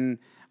 and then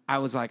I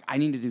was like, I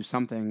need to do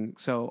something.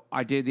 So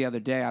I did the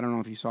other day. I don't know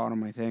if you saw it on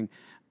my thing.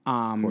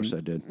 Of course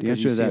I did. The because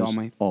answer you to see that all is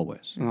my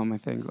always. all my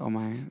things, all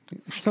my.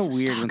 It's so a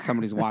weird when stalker.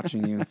 somebody's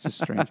watching you. It's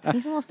just strange.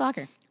 He's a little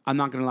stalker. I'm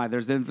not gonna lie.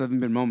 There's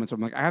been moments where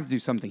I'm like, I have to do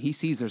something. He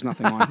sees there's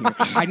nothing on here.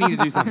 I need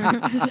to do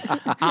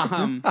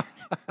something.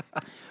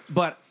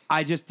 But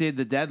I just did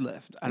the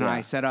deadlift, and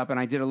I set up, and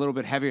I did a little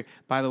bit heavier.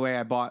 By the way,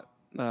 I bought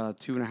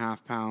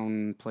 2.5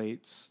 pound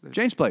plates.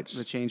 Change plates.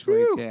 The change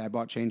plates. Woo. Yeah, I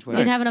bought change You plates.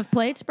 didn't have enough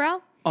plates,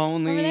 bro?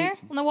 Only Over there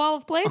on the wall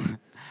of plates?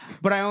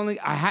 But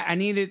I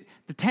needed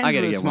the 10s I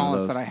gotta were the get one of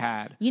smallest those. that I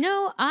had. You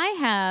know, I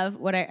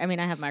have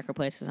I have micro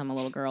plates because I'm a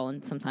little girl,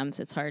 and sometimes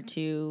it's hard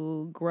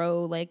to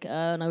grow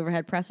an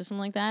overhead press or something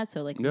like that.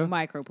 So Yeah.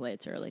 micro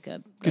plates are a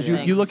Because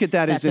thing. you look at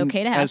that That's as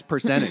okay to have. as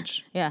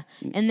percentage. Yeah.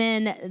 And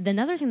then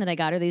another thing that I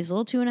got are these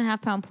little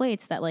 2.5 pound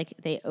plates that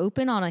they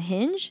open on a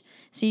hinge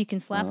so you can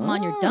slap them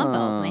on your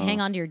dumbbells, and they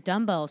hang onto your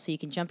dumbbells so you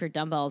can jump your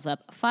dumbbells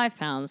up 5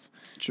 pounds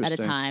at a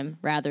Interesting. time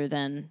rather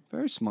than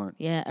Very smart.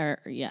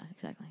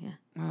 exactly. Yeah.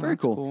 Oh, Very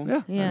that's cool.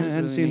 Yeah, Yeah. I That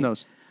hadn't is seen really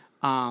neat.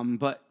 those.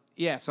 But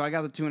yeah, so I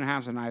got the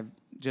 2.5s, and I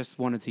just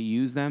wanted to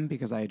use them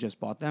because I had just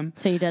bought them.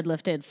 So you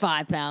deadlifted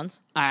 5 pounds.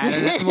 I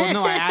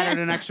added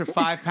an extra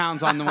 5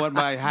 pounds on what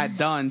I had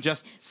done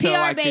just so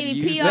I PR could baby,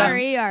 use PRER.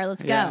 them.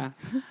 Let's go. Yeah.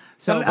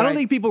 So I don't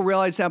think people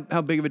realize how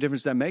big of a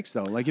difference that makes,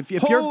 though. Like, if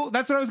you're...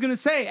 that's what I was going to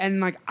say. And,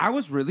 like, I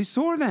was really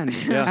sore then.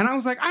 And I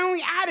was like, I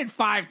only added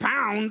 5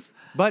 pounds.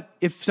 But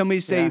if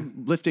somebody's, say,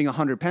 lifting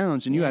 100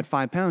 pounds and you add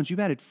 5 pounds, you've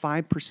added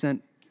 5%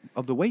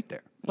 of the weight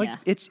there. Like,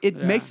 it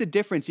makes a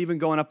difference even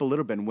going up a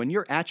little bit. And when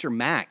you're at your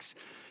max,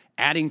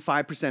 adding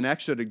 5%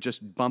 extra to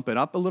just bump it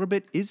up a little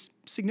bit is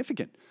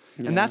significant.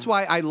 And that's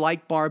why I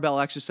like barbell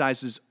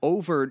exercises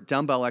over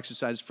dumbbell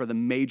exercises for the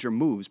major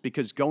moves,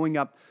 because going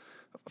up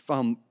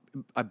from...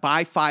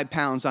 by 5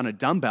 pounds on a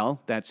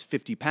dumbbell, that's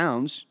 50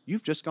 pounds,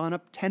 you've just gone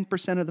up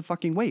 10% of the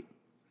fucking weight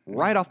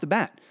right off the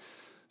bat.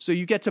 So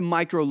you get to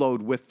micro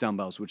load with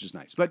dumbbells, which is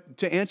nice. But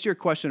to answer your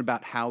question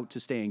about how to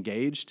stay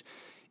engaged,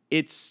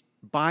 it's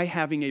by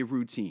having a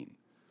routine.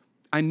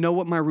 I know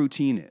what my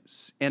routine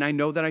is, and I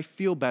know that I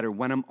feel better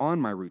when I'm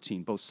on my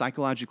routine, both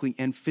psychologically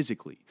and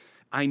physically.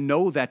 I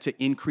know that to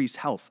increase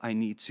health, I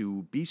need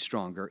to be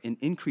stronger and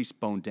increase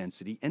bone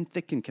density and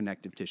thicken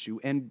connective tissue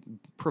and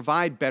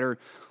provide better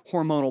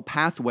hormonal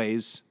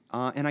pathways.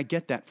 And I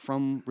get that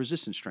from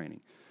resistance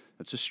training.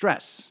 That's a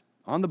stress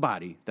on the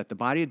body that the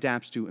body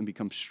adapts to and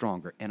becomes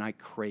stronger. And I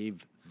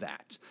crave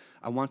that.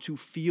 I want to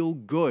feel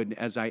good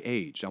as I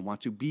age. I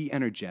want to be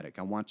energetic.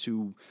 I want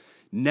to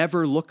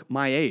never look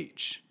my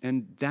age.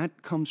 And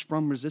that comes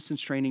from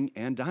resistance training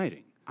and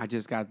dieting. I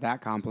just got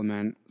that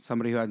compliment.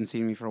 Somebody who hadn't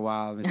seen me for a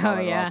while. They saw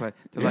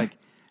they're like,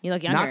 you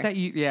look younger. Not that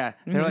you,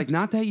 They're like,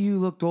 not that you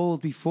looked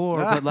old before,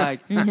 but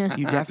like, you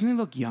definitely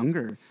look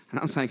younger. And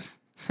I was like,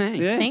 thanks.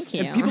 Yes. Thank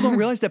you. And people don't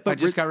realize that, but I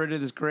just got rid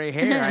of this gray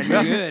hair. I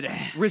did good.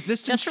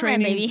 resistance Just for men,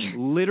 training baby.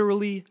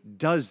 literally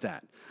does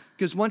that.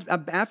 Because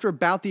after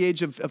about the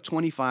age of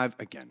 25,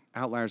 again,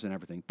 outliers and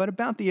everything, but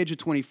about the age of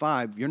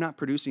 25, you're not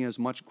producing as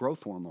much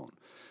growth hormone,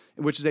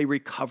 which is a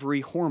recovery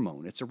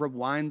hormone. It's a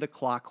rewind the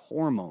clock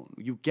hormone.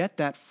 You get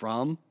that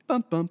from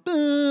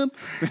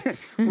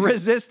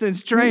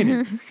resistance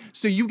training.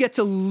 So you get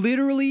to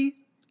literally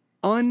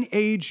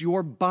unage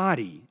your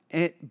body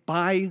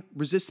by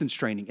resistance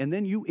training. And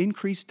then you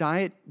increase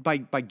diet by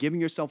giving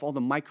yourself all the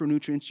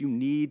micronutrients you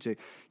need to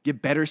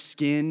get better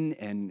skin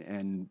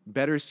and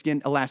better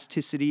skin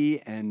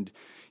elasticity. And,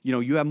 you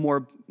know, you have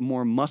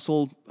more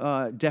muscle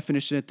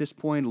definition at this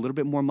point, a little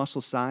bit more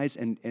muscle size,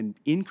 and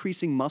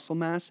increasing muscle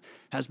mass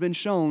has been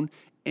shown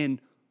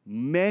in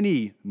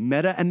many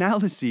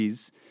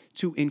meta-analyses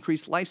to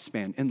increase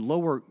lifespan and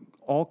lower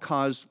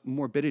all-cause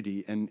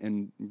morbidity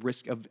and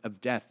risk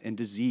of death and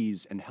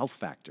disease and health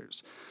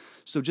factors.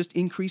 So just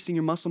increasing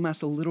your muscle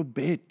mass a little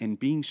bit and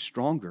being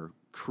stronger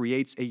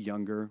creates a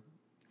younger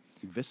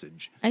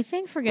visage. I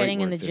think for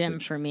getting in the gym,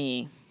 visage. for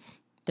me,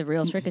 the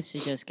real trick is to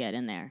just get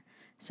in there.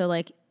 So,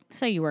 like,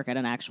 say you work at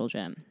an actual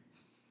gym.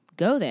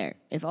 Go there.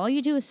 If all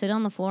you do is sit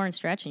on the floor and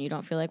stretch and you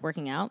don't feel like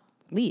working out,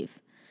 leave.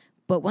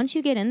 But once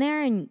you get in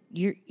there, and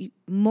you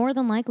more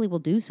than likely will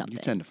do something.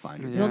 You tend to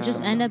find it. You'll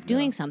just end up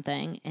doing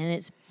something, and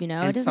it's, you know,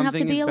 And it doesn't have to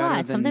something be is a better lot.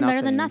 It's than something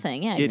better than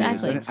nothing. nothing. Yeah, It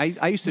is. exactly. And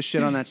I used to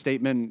shit on that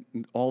statement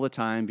all the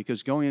time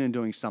because going in and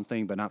doing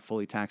something but not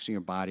fully taxing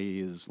your body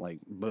is like,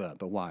 bleh,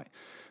 but why?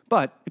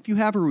 But if you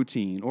have a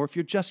routine, or if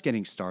you're just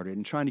getting started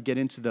and trying to get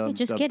into the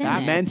Just get in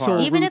there. mental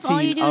Even if all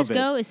you do routine is of it,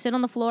 go is sit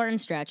on the floor and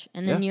stretch,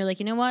 and then you're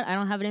like, you know what? I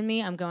don't have it in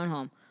me. I'm going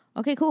home.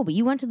 Okay, cool. But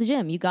you went to the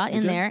gym. You got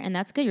in did. there, and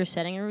that's good. You're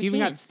setting a routine. You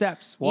even got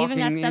steps You walking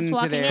even got steps into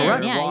walking there. in.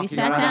 Correct. Yeah, you Walking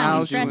sat out of the down, you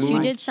house, stretched, you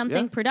you did moved.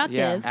 something Yeah.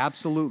 productive.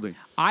 absolutely.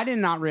 I did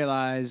not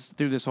realize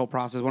through this whole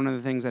process, one of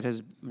the things that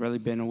has really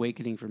been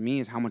awakening for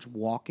me is how much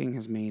walking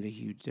has made a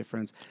huge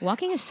difference.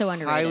 Walking is so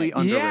underrated. Highly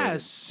underrated. Yeah,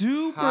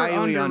 super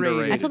Highly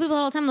underrated. I tell people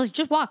all the time, like,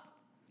 just walk.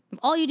 If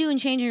all you do and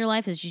change in your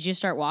life is you just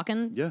start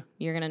walking, Yeah.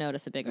 you're going to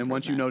notice a big And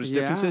once you improvement. notice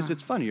differences, Yeah.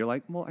 it's funny. You're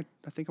like, well,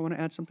 I think I want to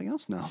add something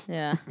else now.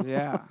 Yeah.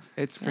 Yeah,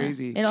 it's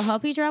crazy. It'll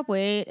help you drop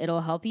weight. It'll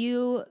help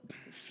you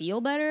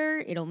feel better.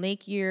 It'll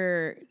make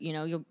your, you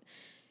know,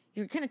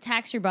 you're kind of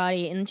tax your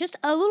body in just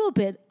a little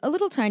bit, a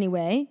little tiny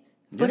way,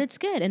 but it's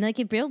good. And like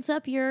it builds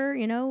up your,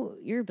 you know,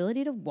 your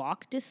ability to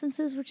walk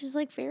distances, which is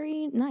like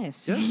very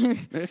nice. Yeah,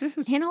 it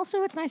is. And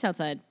also it's nice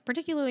outside,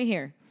 particularly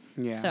here.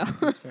 Yeah, So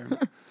that's fair.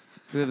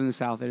 We live in the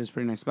South. It is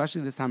pretty nice,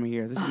 especially this time of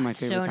year. This is my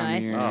favorite so time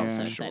nice. of year. I'm yeah.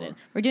 so excited.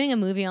 We're doing a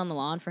movie on the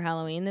lawn for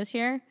Halloween this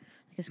year,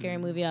 like a scary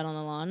movie out on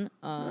the lawn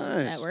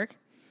Nice. at work.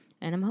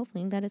 And I'm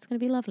hoping that it's going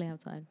to be lovely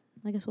outside.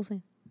 I guess we'll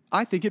see.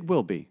 I think it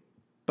will be,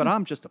 but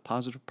I'm just a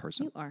positive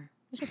person. You are.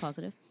 You're so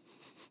positive.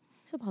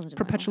 So positive.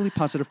 Perpetually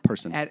positive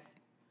person. At-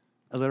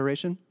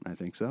 Alliteration? I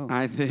think so.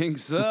 I think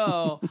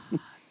so.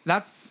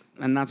 That's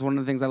one of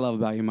the things I love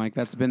about you, Mike.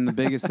 That's been the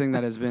biggest thing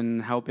that has been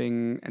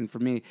helping. And for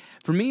me,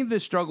 the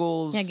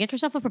struggles. Yeah, get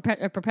yourself a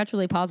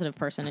perpetually positive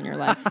person in your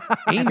life.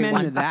 Amen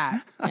everyone. to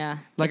that. Yeah.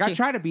 Like Get I you-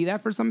 try to be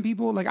that for some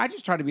people. Like I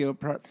just try to be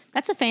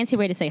That's a fancy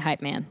way to say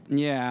hype man.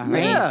 yeah.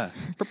 Yeah.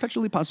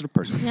 Perpetually positive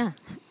person. Yeah.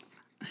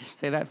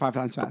 Say that 5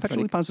 times fast.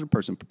 Perpetually Ready? positive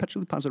person.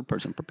 Perpetually positive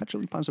person.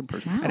 Perpetually positive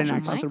person. Wow, Perpetually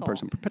Michael. positive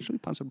person. Perpetually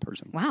positive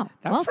person. Wow.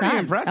 That's well pretty done.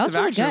 impressive, That was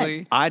really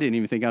actually. I didn't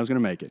even think I was going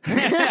to make it.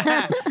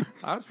 That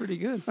was pretty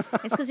good. good.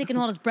 It's because he can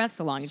hold his breath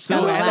so long. It's So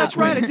so at That's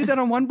right. I did that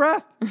on one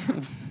breath.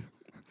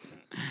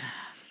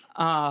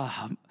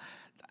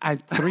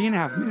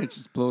 3.5 minutes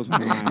just blows my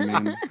mind,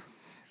 man.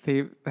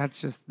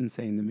 That's just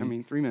insane to me. I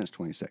mean, 3 minutes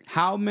 26.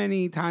 How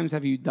many times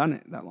have you done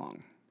it that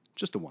long?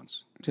 Just the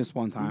once. Just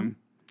one time.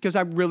 Because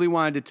I really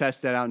wanted to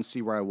test that out and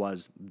see where I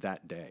was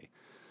that day.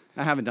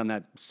 I haven't done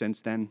that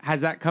since then.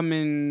 Has that come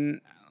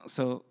in?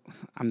 So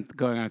I'm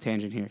going on a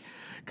tangent here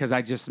because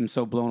I just am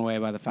so blown away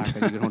by the fact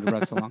that you can hold your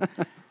breath so long.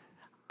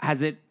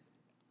 Has it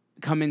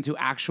come into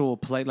actual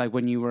play, like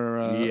when you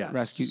were Yes.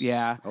 rescued?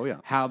 Yeah. Oh, yeah.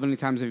 How many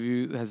times have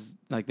you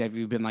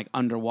been like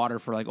underwater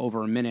for like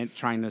over a minute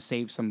trying to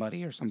save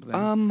somebody or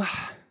something?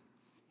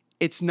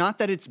 It's not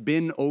that it's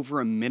been over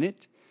a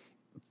minute,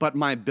 but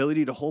my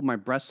ability to hold my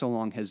breath so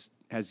long has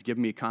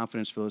given me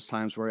confidence for those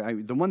times where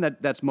the one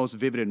that's most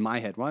vivid in my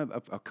head, well, I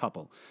have a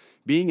couple.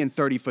 Being in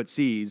 30-foot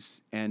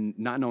seas and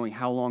not knowing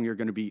how long you're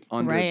going to be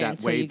under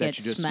that wave that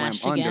you just swam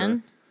under.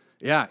 Again.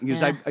 Yeah, because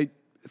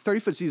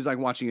 30-foot seas is like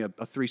watching a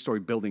 3-story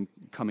building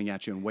coming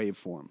at you in wave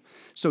form.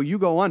 So you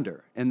go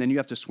under, and then you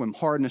have to swim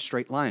hard in a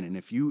straight line. And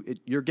if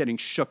you're getting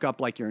shook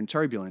up like you're in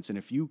turbulence, and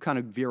if you kind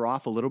of veer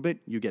off a little bit,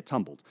 you get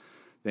tumbled.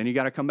 Then you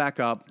got to come back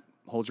up,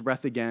 hold your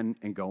breath again,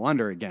 and go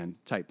under again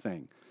type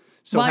thing.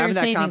 So While having you're that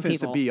saving confidence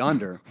people. to be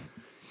under.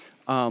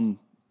 And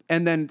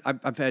then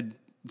I've had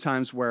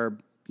times where,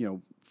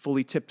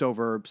 fully tipped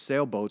over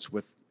sailboats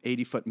with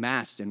 80-foot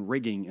mast and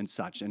rigging and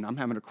such, and I'm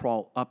having to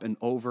crawl up and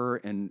over,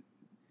 and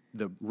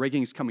the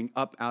rigging's coming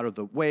up out of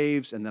the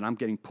waves, and then I'm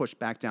getting pushed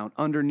back down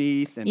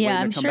underneath. And Yeah,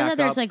 waiting I'm to come sure back that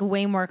there's up. like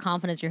way more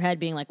confidence in your head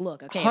being like,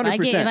 look, okay, if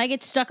 100%. I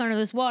get stuck under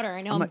this water,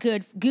 I know I'm like,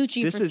 good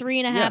Gucci for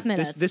 3.5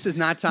 minutes. This is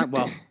not time.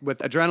 Well, with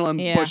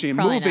adrenaline Yeah, pushing and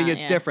probably moving, not,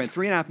 it's yeah. different.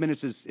 3.5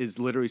 minutes is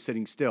literally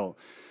sitting still.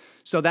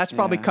 So that's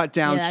probably cut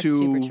down Yeah, that's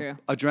super to true.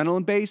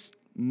 adrenaline based.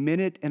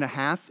 Minute and a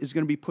half is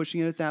going to be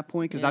pushing it at that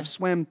point because I've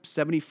swam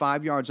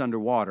 75 yards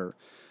underwater.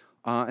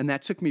 And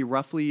that took me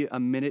roughly a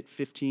minute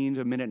 15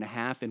 to a minute and a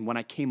half. And when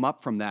I came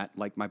up from that,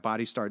 like my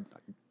body started,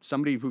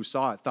 somebody who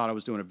saw it thought I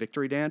was doing a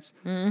victory dance.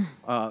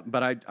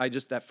 But I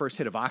just, that first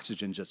hit of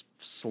oxygen just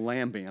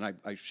slammed me. And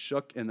I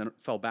shook and then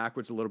fell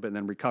backwards a little bit and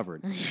then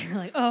recovered. You're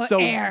like, oh, So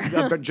air.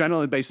 the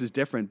adrenaline base is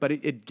different. But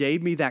it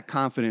gave me that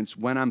confidence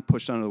when I'm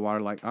pushed under the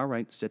water, like, all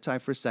right, sit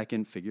tight for a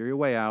second, figure your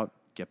way out,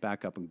 get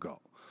back up and go.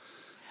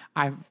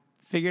 I've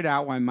figured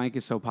out why Mike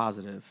is so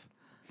positive.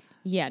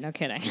 Yeah, no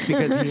kidding.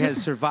 Because he has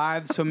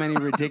survived so many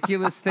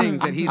ridiculous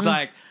things that he's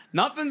like,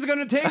 nothing's going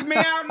to take me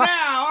out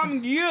now.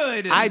 I'm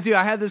good. I do.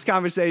 I had this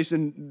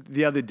conversation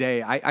the other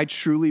day. I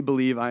truly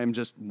believe I am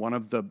just one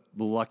of the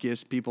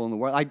luckiest people in the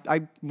world.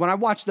 When I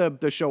watch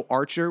the show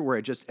Archer, where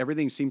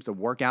everything seems to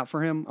work out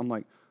for him, I'm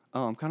like,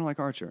 oh, I'm kind of like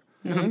Archer.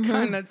 I'm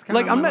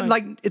not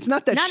like, it's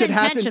not that Not shit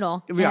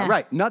intentional. hasn't. Yeah, Yeah.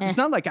 right. It's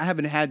not like I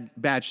haven't had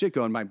bad shit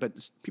going by,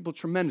 but people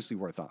tremendously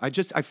worth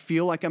it. I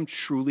feel like I'm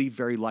truly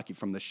very lucky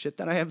from the shit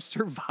that I have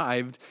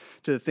survived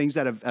to the things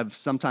that have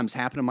sometimes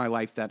happened in my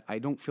life that I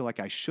don't feel like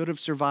I should have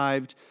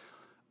survived.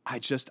 I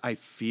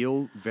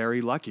feel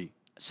very lucky.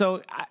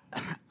 So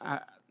I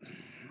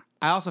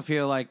also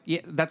feel like,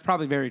 that's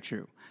probably very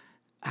true.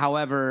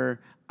 However,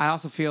 I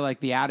also feel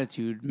like the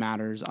attitude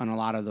matters on a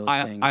lot of those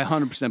things. I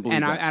 100% believe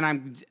that. And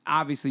I'm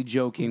obviously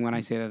joking when I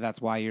say that that's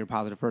why you're a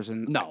positive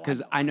person. No,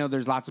 because I know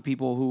there's lots of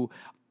people who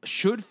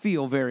should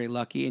feel very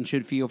lucky and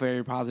should feel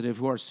very positive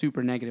who are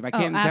super negative. I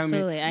can't tell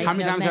absolutely. me I how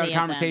many know times I have many a of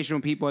conversation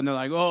with people and they're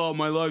like, "Oh,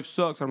 my life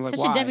sucks." I'm like, Such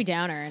 "Why?" a Debbie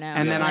Downer, I know.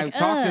 And then You're I like,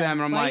 talk to them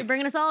and I'm why are like, you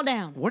bringing us all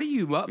down? "What are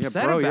you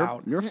upset bro,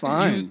 about? you're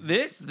fine.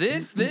 This.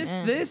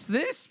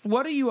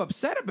 What are you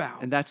upset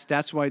about?" And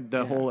that's why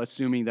the whole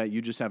assuming that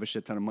you just have a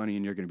shit ton of money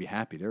and you're going to be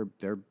happy.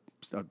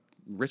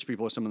 Rich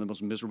people are some of the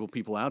most miserable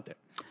people out there.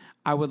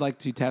 I would like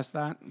to test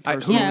that. I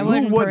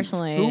wouldn't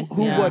personally.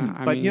 Who yeah. wouldn't?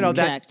 I But mean, that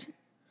Checked.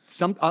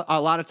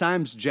 a lot of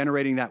times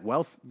generating that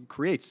wealth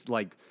creates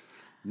like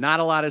not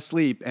a lot of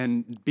sleep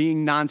and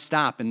being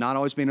nonstop and not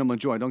always being able to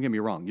enjoy. Don't get me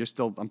wrong.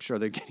 I'm sure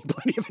they're getting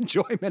plenty of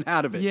enjoyment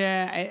out of it.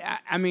 Yeah,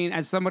 I mean,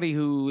 as somebody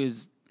who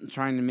is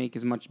trying to make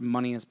as much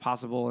money as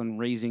possible and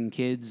raising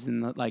kids,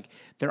 and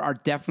there are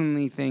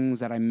definitely things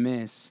that I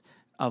miss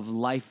of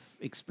life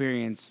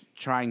experience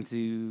trying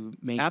to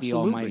make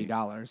Absolutely. the almighty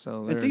dollar.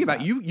 So And think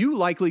about it, you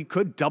likely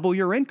could double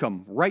your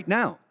income right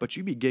now, but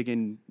you'd be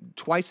gigging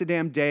twice a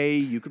damn day.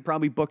 You could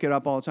probably book it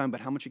up all the time, but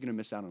how much are you going to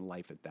miss out on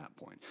life at that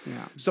point?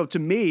 Yeah. So to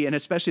me, and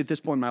especially at this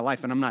point in my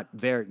life, and I'm not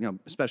there,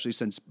 especially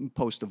since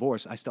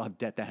post-divorce, I still have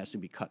debt that has to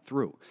be cut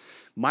through.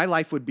 My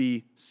life would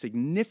be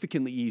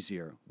significantly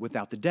easier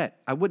without the debt.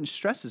 I wouldn't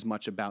stress as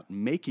much about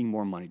making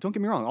more money. Don't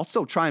get me wrong. I'll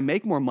still try and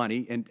make more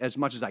money and as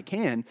much as I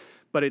can,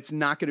 but it's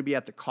not going to be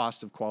at the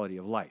cost of quality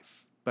of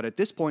life. But at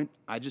this point,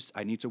 I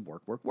need to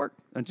work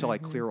until I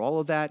clear all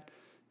of that.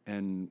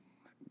 And,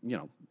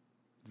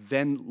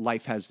 then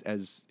life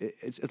it's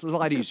a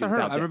lot easier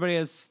without that. Everybody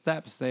has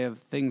steps. They have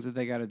things that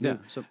they got to do. Yeah,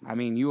 so- I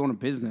mean, you own a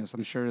business.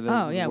 I'm sure that.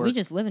 Oh yeah, we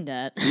just live in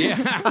debt.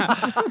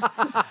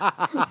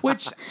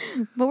 Which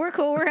But we're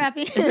cool. We're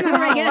happy. isn't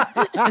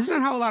that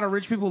how a lot of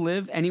rich people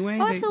live anyway?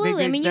 Oh,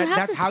 absolutely. I mean, you have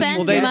that's to how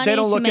spend Well, money they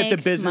don't to look at the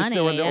make business money,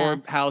 or yeah.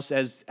 house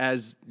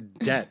as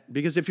debt,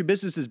 because if your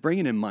business is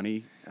bringing in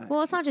money,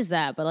 Well, it's not just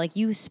that, but like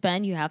you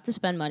have to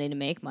spend money to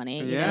make money.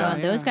 You know? Yeah,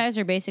 And those yeah. guys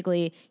are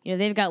basically,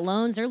 they've got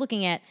loans. They're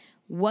looking at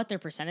what their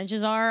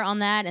percentages are on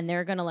that, and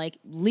they're gonna like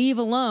leave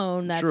a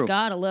loan that's True.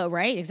 got a low,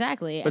 right?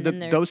 Exactly. But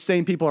And then those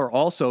same people are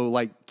also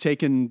like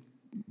taking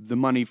the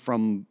money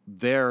from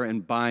there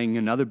and buying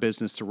another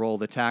business to roll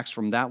the tax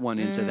from that one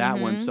into that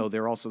one. So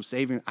they're also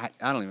saving. I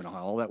don't even know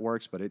how all that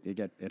works, but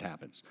it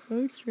happens.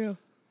 that's true.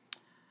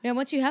 Yeah,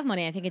 once you have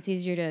money, I think it's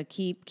easier to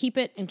keep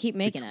it and keep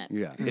making it.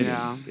 Yeah,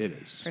 Yeah. It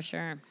is. For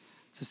sure.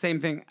 It's the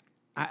same thing.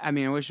 I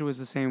mean, I wish it was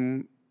the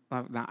same.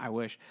 Not I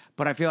wish,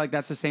 but I feel like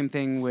that's the same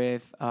thing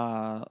with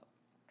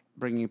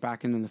bringing it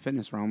back into the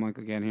fitness realm. Like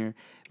again here,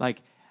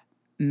 like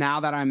now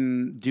that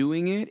I'm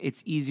doing it,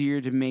 it's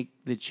easier to make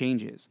the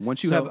changes.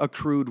 Once you have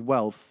accrued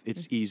wealth,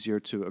 it's easier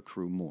to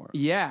accrue more.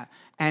 Yeah,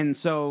 and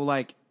so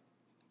like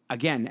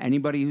again,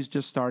 anybody who's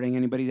just starting,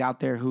 anybody out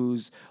there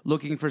who's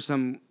looking for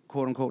some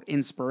quote unquote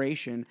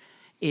inspiration,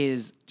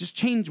 is just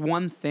change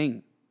one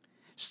thing.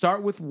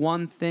 Start with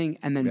one thing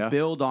and then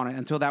build on it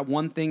until that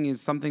one thing is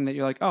something that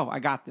you're like, oh, I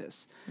got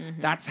this.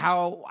 That's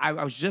how I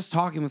was just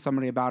talking with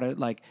somebody about it.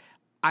 Like,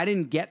 I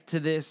didn't get to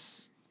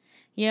this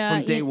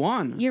from day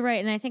one. You're right.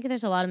 And I think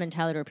there's a lot of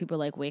mentality where people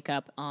like wake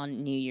up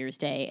on New Year's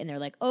Day and they're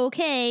like,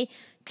 okay,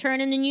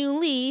 turning a new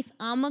leaf.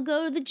 I'm going to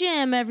go to the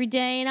gym every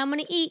day and I'm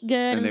going to eat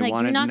good. And it's like,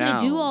 you're not going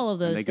to do all of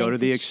those things. They go to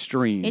the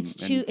extreme. It's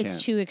too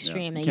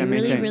extreme. Yeah.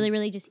 That you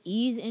really just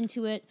ease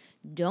into it.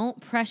 Don't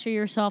pressure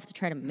yourself to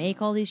try to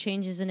make all these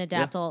changes and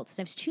adapt all at the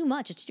same. It's too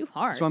much. It's too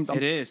hard. So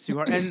It is too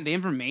hard. And the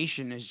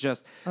information is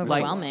just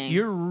overwhelming. Like,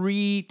 you're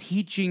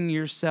re-teaching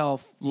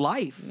yourself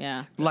life.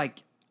 Yeah.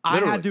 Like,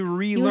 Literally. I had to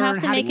relearn You have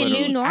to how make to a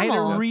eat. new I had to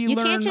normal. You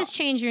relearn. can't just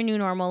change your new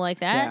normal like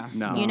that.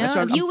 Yeah. No. You know, That's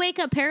what if you wake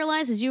up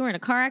paralyzed as you were in a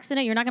car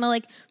accident, you're not going to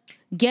like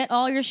get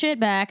all your shit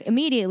back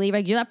immediately.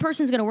 Right? That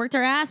person's going to work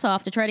their ass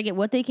off to try to get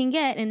what they can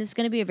get, and it's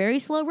going to be a very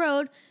slow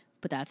road.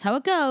 But that's how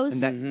it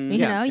goes. And that, You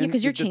know,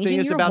 because you're changing the thing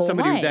is your about whole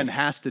somebody life. who then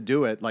has to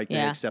do it, like they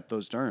Yeah. accept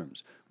those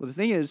terms. Well, the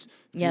thing is, if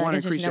Yeah, you want to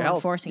because there's increase no your one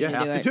health, forcing you you to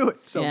have do to it. do it.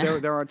 So Yeah.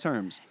 there are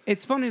terms.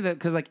 It's funny that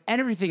because like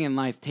everything in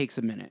life takes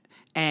a minute,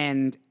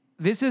 and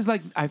this is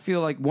like I feel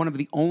like one of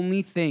the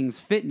only things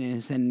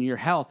fitness and your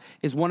health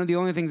is one of the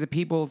only things that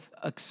people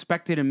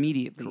expected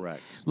immediately.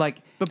 Correct.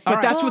 Like, But all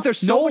right, that's what they're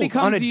sold nobody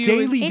comes on a to you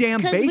daily and- It's damn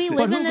because basis. we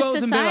live But in who this goes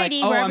and be society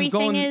like, oh, where I'm everything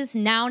going- is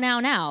now. We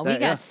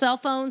got yeah. cell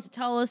phones to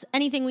tell us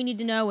anything we need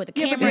to know with a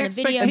Yeah, but camera the and a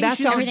video. And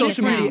that's how on everything is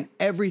social media now.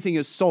 everything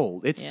is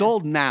sold. It's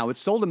sold now.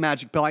 It's sold a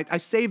magic pill. I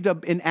saved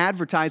an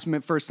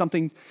advertisement for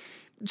something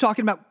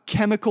talking about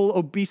chemical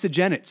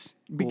obesogenics.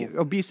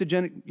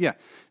 Obesogenic, yeah.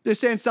 They're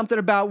saying something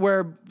about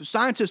where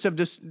scientists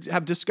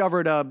have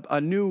discovered a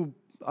new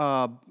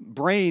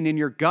brain in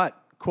your gut,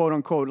 quote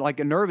unquote, like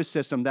a nervous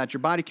system that your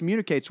body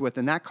communicates with,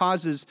 and that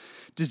causes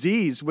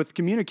disease with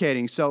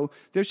communicating. So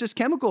there's just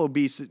chemical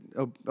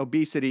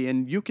obesity,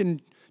 and you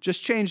can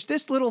just change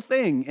this little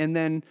thing and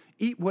then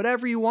eat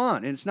whatever you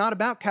want. And it's not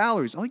about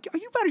calories. Like, are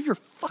you out of your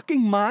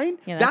fucking mind?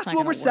 Yeah, that's That's not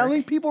what we're gonna work.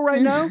 selling people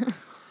right now?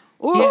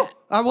 Oh, Yeah.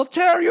 I will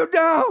tear you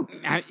down.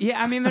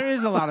 I mean, there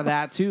is a lot of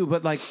that too.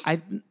 But like,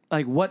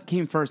 what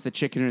came first, the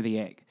chicken or the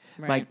egg?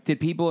 Right. Like, did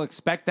people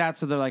expect that?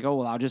 So they're like, oh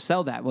well, I'll just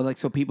sell that. Well, like,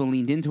 so people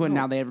leaned into it.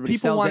 Now everybody people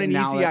sells want it. an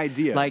now easy that-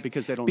 idea like,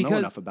 because they don't know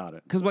enough about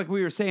it. Because like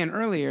we were saying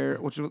earlier,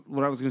 which is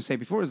what I was going to say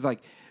before, is like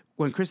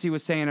when Chrissy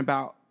was saying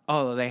about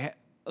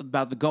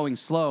about the going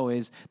slow,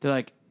 is they're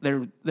like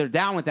they're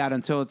down with that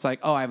until it's like,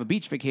 oh, I have a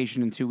beach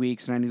vacation in 2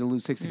 weeks and I need to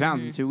lose 60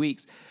 pounds in 2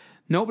 weeks.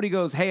 Nobody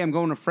goes, hey, I'm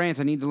going to France.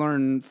 I need to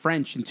learn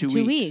French in 2 weeks.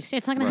 2 weeks.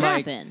 It's not going to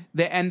happen.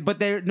 But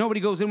nobody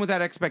goes in with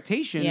that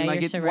expectation. Yeah, like,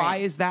 you're so why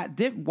right. is that?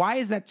 Why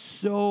is that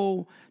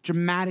so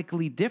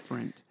dramatically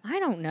different? I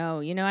don't know.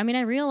 You know, I mean,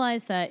 I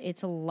realize that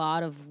it's a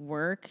lot of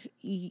work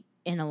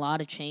and a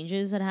lot of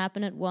changes that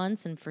happen at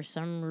once. And for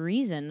some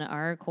reason,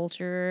 our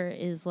culture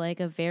is like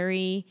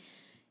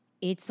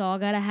it's all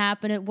got to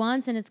happen at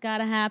once and it's got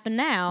to happen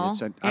now.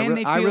 I And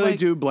they feel really like-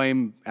 do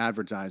blame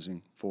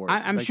advertising for it.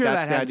 I'm like, sure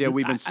that's that the has idea been-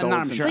 we've been I'm sold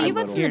not since sure. But we're you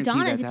went little. from the Guarantee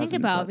dawn, that if you think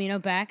hasn't, about,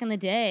 but- back in the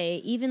day,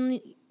 even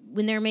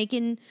when they're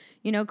making,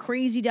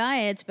 crazy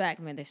diets back.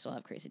 I mean, they still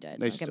have crazy diets.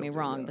 They Don't get still me do,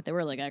 wring, yeah. but they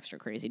were like extra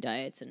crazy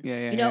diets, and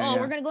Yeah,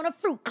 we're gonna go on a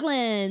fruit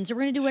cleanse, or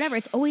we're gonna do whatever.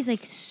 It's always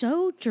like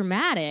so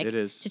dramatic. It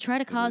is. To try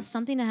to cause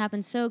something to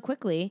happen so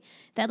quickly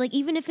that like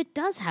even if it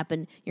does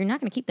happen, you're not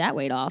gonna keep that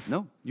weight off.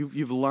 No,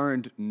 you've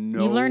learned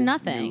You've learned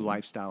nothing. new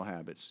lifestyle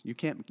habits. You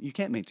can't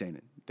maintain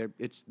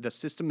it. The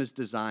system is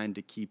designed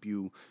to keep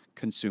you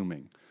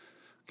consuming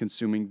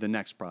the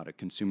next product,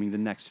 consuming the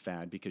next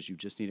fad because you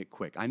just need it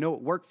quick. I know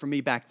it worked for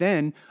me back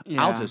then.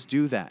 I'll Yeah. just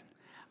do that.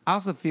 I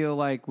also feel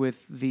like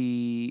with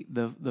the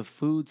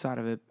food side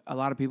of it, a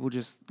lot of people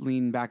just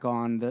lean back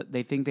on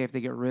they think they have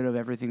to get rid of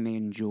everything they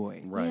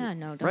enjoy. Right. Yeah,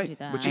 no, don't right. do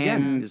that. Which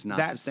again And is not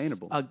that's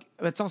sustainable.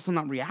 It's also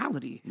not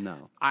reality.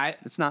 No, I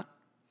it's not.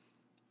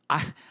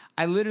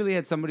 literally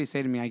had somebody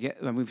say to me,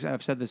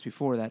 I've said this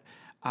before, that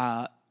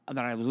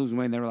that I was losing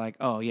weight, and they were like,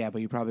 "Oh yeah,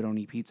 but you probably don't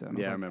eat pizza." And I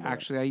was Yeah, I like, remember that.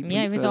 actually, I eat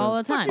Yeah, pizza. it's all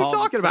the time. What are you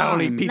talking about? I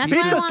don't eat pizza. That's why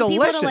I Pizza's want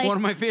people to, delicious. like, One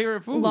of my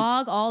favorite foods.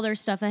 Log all their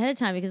stuff ahead of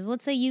time, because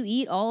let's say you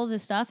eat all of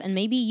this stuff and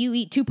maybe you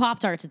eat 2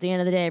 Pop-Tarts at the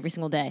end of the day every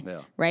single day, Yeah.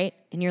 right?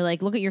 And you're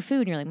like, look at your food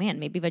and you're like, man,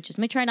 maybe if I just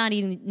try not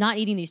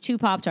eating these 2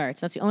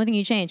 Pop-Tarts. That's the only thing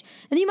you change.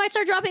 And then you might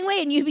start dropping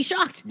weight and you'd be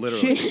shocked.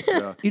 Literally. Shit.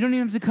 Yeah. You don't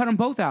even have to cut them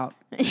both out.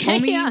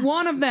 Only Yeah. eat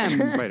one of them.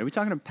 Wait, are we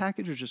talking a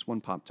package or just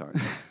one Pop-Tart?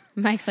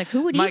 Mike's like,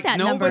 who would Mike, eat that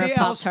number nobody of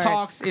else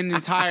Pop-Tarts? talks in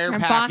entire Or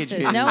packages.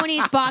 boxes. No one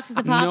eats boxes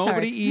of Pop-Tarts.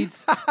 Nobody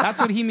eats. That's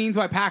what he means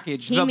by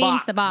package. He the means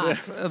box. the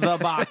box. The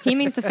box. He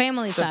means the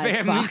family the size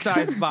family box.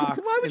 size box.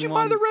 Why would in you buy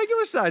one- the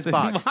regular size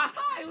box?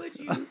 Why would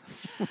you?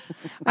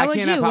 Why I would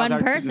can't you, have one Pop-Tarts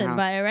in the person, house.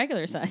 buy a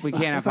regular size We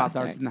box can't of have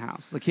Pop-Tarts in the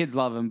house. The kids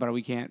love them, but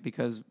we can't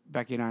because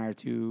Becky and I are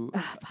too.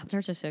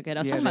 Pop-Tarts are so good.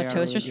 I was Yeah, talking they about are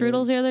toaster really good.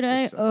 strudels the other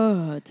day.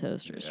 Oh,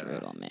 toaster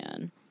strudel,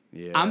 man.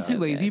 Yeah. I'm too So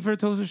lazy good. for a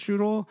toaster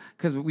strudel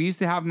because we used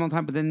to have them all the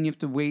time, but then you have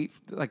to wait.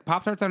 Like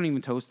Pop-Tarts, I don't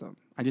even toast them.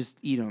 I just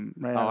eat them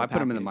right out Oh, of I the put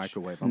them in the package.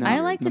 microwave. No. I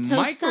like to the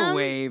toast them.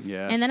 microwave.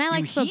 Yeah. And then I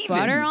like You to put heathen.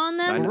 butter on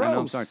them. I know, I'm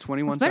Gross. sorry,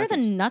 21 It's better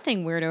seconds. than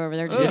nothing weirdo over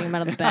there just eating them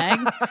out of the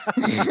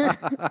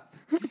bag.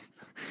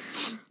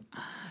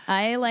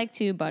 I like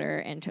to butter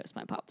and toast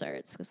my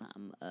Pop-Tarts because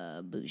I'm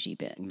a bougie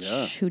bitch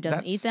Yeah. who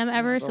doesn't eat them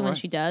ever. that's So when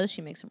alright. she does,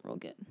 she makes them real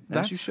good.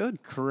 As you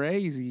should.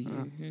 Crazy.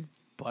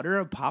 Butter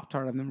a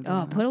Pop-Tart. I've never done Oh,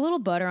 that. put a little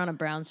butter on a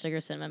brown sugar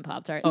cinnamon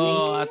Pop-Tart.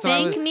 Oh, that's what I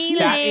Thank was- me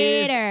that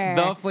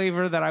later. is the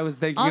flavor that I was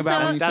thinking Also,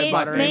 about when you That's said it my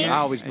butter. favorite. makes, I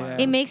always buy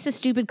it makes the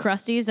stupid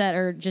crusties that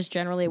are just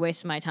generally a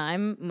waste of my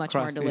time much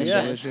Crusty more is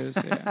delicious.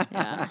 delicious.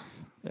 Yeah,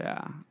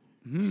 Yeah.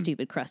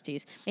 stupid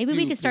crusties. Maybe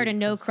we could start a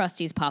no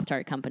crusties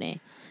Pop-Tart company.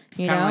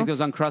 You Kind of know? like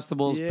those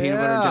Uncrustables peanut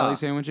butter Yeah. jelly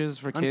sandwiches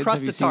for kids.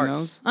 Have you seen Uncrustatarts.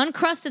 those?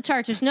 Uncrusted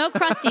tarts. There's no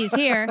crusties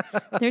here.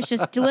 There's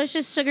just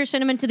delicious sugar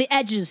cinnamon to the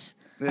edges.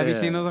 Have you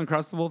seen those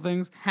Uncrustable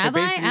things? Have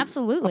They're I? basically-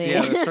 Absolutely.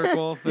 Yeah, the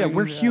circle Yeah, thing.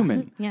 we're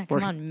human. Yeah,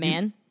 come on,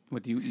 man.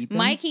 What, do you eat them?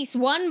 Mike eats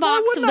one box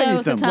of wouldn't I eat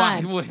those at a them?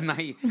 Why time. wouldn't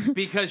I?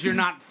 Because you're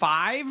not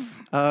 5?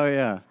 Oh,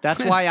 yeah.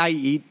 That's why I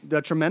eat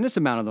a tremendous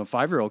amount of them.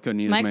 5-year-old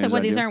couldn't eat Mike as said, many "What?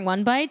 as I These do. aren't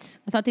one bites?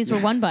 I thought these were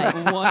one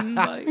bites." One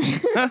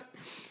bite.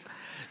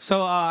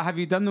 So, have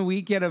you done the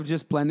week yet of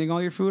just blending all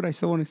your food? I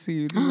still want to see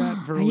you do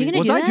that for a Are you week. gonna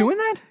Was do I that? doing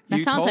that? That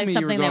You sounds told like me you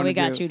were something that going we to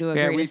got do. you to Yeah,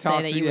 agree we to say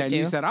talked- that you yeah, would and do.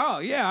 you said, "Oh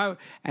yeah,"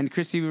 and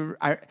Chrissy,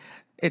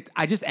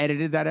 I just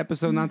edited that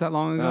episode not that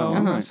long ago,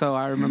 alright. so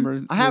I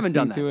remember. I haven't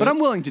done that, listening to but it. I'm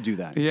willing to do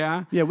that.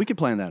 Yeah, Yeah, we could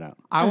plan that out.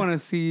 I want to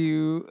see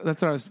you.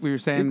 That's what we were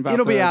saying about.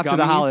 It'll be the after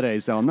the gummies.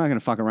 holidays, though. I'm not going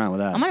to fuck around with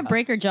that. I'm gonna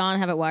break your jaw and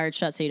have it wired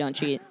shut so you don't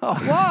cheat. Oh,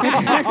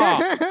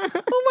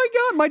 my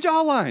God, my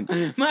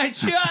jawline. My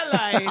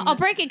jawline. I'll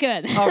break it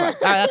good. All right,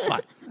 that's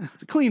fine.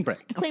 It's a clean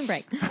break. Clean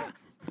break.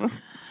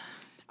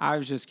 I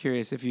was just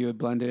curious if you had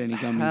blended any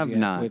gummies have yet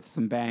not. with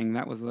some Bang.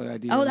 That was the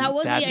idea. Oh, that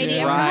was That's the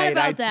idea. right. I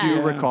forgot about that. I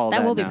do recall that.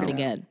 That will be now. pretty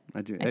good.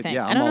 I do. I think.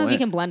 Yeah, I I'm don't know all if you in.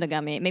 can blend a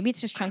gummy. Maybe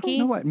it's just chunky. You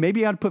know what?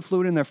 Maybe I'd put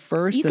fluid in there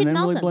first You and could then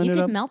melt really them. blend You it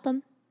could up. melt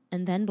them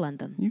and then blend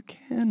them. You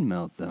can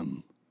melt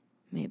them.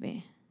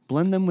 Maybe.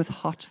 Blend them with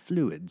hot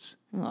fluids.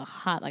 Oh,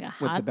 hot, like a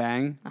hot. with the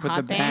Bang. a Put hot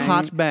the Bang? Bang.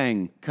 Hot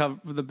bang. Cover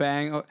the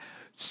Bang. Oh,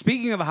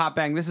 speaking of a hot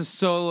Bang, this is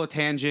so a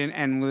tangent,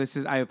 and this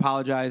is. I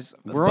apologize.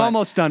 We're but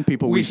almost done,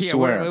 people. We yeah,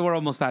 swear. we're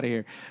almost out of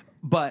here.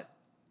 But,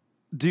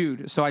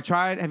 dude, so I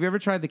tried. Have you ever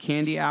tried the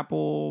candy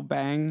apple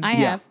Bang? I yeah.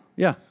 have.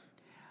 Yeah.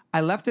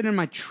 I left it in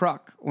my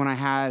truck when I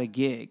had a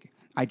gig.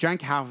 I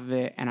drank half of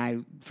it and I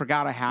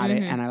forgot I had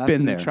it, and I left it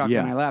Been in the there, truck yeah.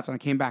 and I left and I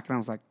came back and I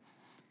was like,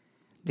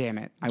 damn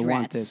it, I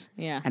want Drats. this.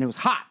 Yeah. And it was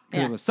hot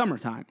because Yeah. it was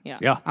summertime. Yeah.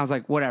 Yeah. I was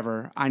like,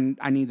 whatever. I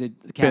need the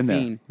Been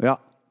caffeine. there. Yeah.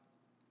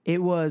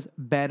 It was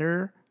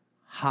better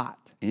hot.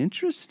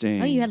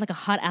 Interesting. Oh, you had like a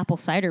hot apple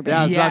cider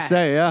Yeah, I bang. was about to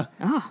say, yeah.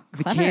 Oh,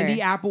 The clever.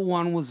 candy apple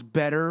one was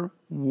better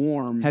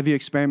warm. Have you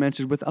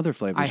experimented with other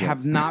flavors? I yet?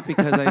 have not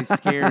because I was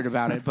scared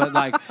about it. But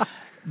like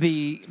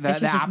the Fish was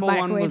just apple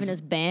one microwaving was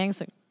his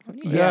bangs.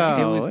 yeah, it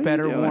Yo, was what are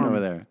better you doing warm over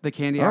there? The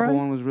candy All apple right.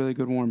 one was really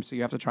good warm, so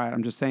you have to try it.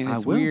 I'm just saying I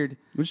it's will. weird.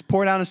 We just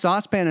pour it out in a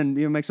saucepan and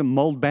make some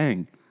mulled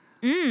bang.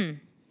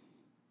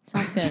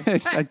 Sounds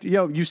good.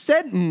 You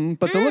said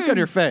but the look on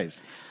your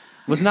face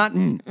was not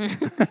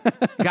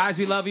Guys,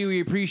 we love you. We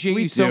appreciate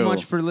We you so do.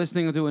 much for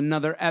listening to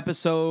another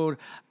episode.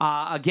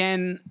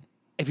 Again,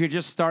 if you're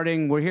just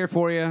starting, we're here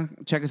for you.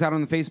 Check us out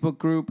on the Facebook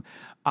group.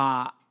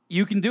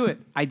 You can do it.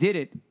 I did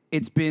it.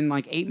 It's been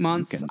like 8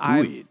 months. can do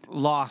I've it.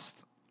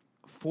 lost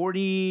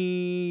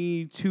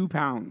 42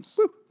 pounds.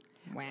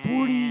 Wow.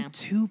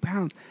 42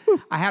 pounds.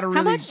 I had a really...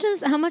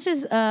 How much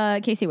does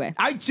Casey weigh?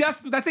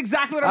 That's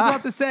exactly what I was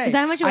about to say. Is that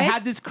how much he I weighs?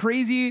 had this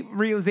crazy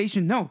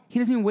realization. No, he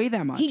doesn't even weigh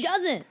that much. He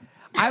doesn't.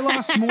 I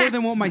lost more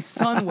than what my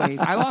son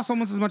weighs. I lost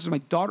almost as much as my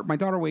daughter. My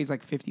daughter weighs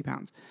like 50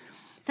 pounds.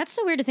 That's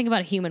so weird to think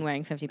about a human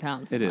weighing 50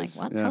 pounds. It I'm is,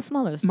 Like, what? yeah. How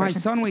small is this My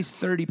person? son weighs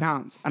 30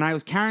 pounds. And I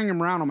was carrying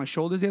him around on my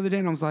shoulders the other day,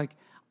 and I was like,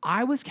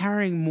 I was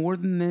carrying more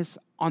than this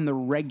on the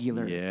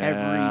regular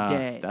every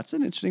day. That's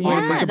an interesting way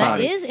to Yeah, think about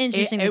that it. is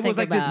interesting to It think was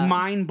like about. this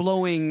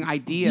mind-blowing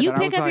idea. You that I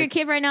pick was up your like,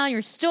 kid right now, and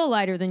you're still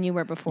lighter than you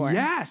were before.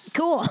 Yes.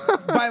 Cool.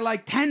 By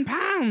like 10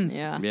 pounds.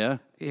 Yeah. Yeah.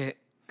 Yeah.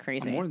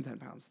 Crazy. More than 10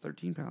 pounds.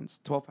 13 pounds.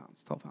 12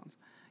 pounds. 12 pounds.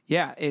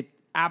 Yeah, it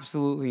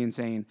absolutely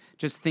insane.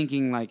 Just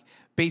thinking like,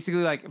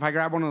 basically like if I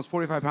grab one of those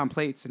 45-pound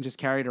plates and just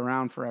carry it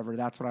around forever,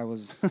 that's what I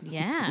was.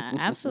 Yeah,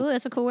 absolutely.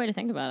 That's a cool way to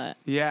think about it.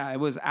 Yeah, it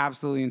was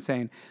absolutely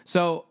insane.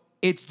 So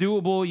it's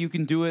doable. You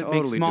can do it. Make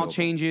Totally small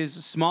doable.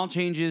 small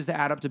changes to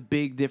add up to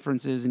big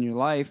differences in your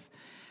life.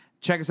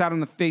 Check us out on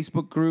the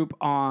Facebook group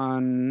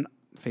on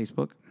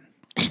Facebook.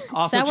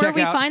 Also, Is that where check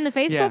we out- find the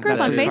Facebook Yeah, group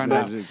that's on where you find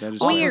Facebook? out. That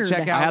is Also, Weird.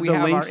 check I out. have we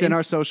the links in our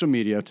Inst- social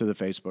media to the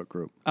Facebook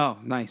group. Oh,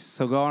 nice.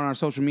 So go on our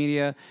social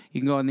media.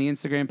 You can go on the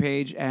Instagram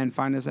page and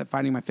find us at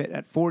Finding My Fit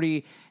at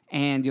 40,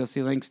 and you'll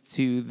see links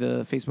to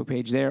the Facebook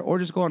page there. Or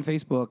just go on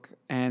Facebook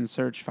and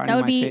search Finding That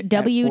would My be Fit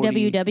at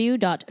 40.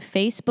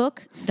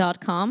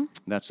 www.facebook.com.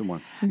 That's the one.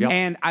 Mm-hmm. Yep.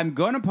 And I'm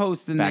going to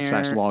post in there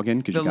Backslash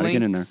login, 'cause you the gotta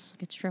get in there. links.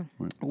 It's true.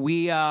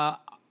 We are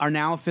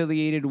now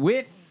affiliated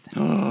with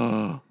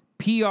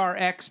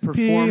PRX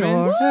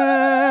Performance.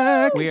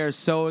 PRX. We are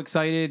so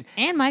excited.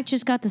 And Mike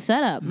just got the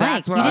setup.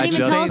 That's Mike, what you I didn't even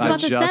just- tell us I about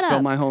the I just setup.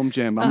 built my home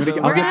gym. We're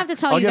gonna have to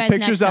tell I'll you get guys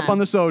pictures next up time. on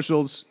the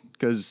socials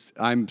because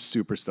I'm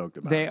super stoked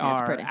about They it.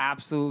 are pretty.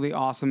 absolutely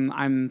awesome.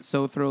 I'm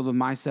so thrilled with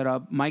my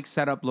setup. Mike's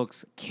setup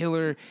looks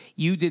killer.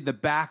 You did the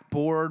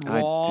backboard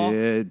I wall.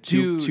 did.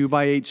 Dude,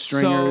 2x8 So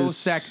stringers.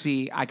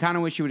 sexy. I kind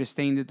of wish you would have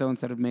stained it though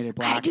instead of made it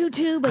black. I do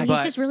too, but he's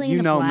But just really you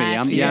into know me. black.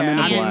 I'm- He yeah, just I'm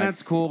into I mean, can't black.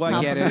 that's cool. I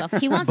help get himself.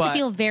 it. He wants to But-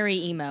 feel very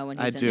emo when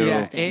he's I in do. the Yeah,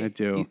 lifting. I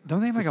do. Don't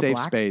they have It's like a a safe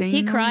black space. stain?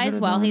 He cries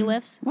while he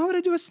lifts. Why would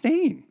I do a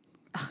stain?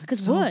 Because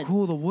So wood.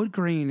 cool. The wood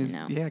grain is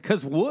know. yeah,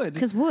 because wood.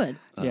 Because wood.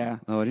 Yeah.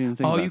 Oh, I didn't even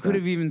think Oh, about you could that.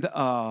 have even.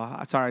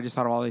 Sorry, I just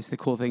thought of all these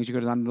cool things you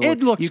could have done.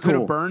 It looks You could cool.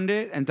 have burned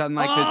it and done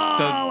like the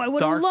I would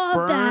dark love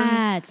burn.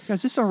 that.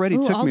 Guys, this already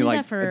Ooh, took I'll me do like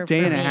that for- a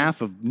day for and a me.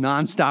 half of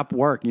nonstop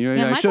work. You know,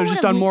 Yeah, I Michael should have just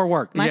would've done lit- more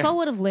work. Michael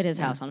would have lit his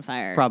house on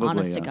fire. Probably,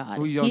 Honest to yeah. God.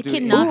 Well, you don't He do it.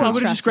 cannot Ooh, be I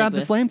would have just trusted grabbed the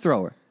with-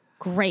 flamethrower.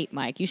 Great,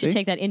 Mike. You should See?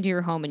 take that into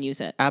your home and use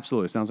it.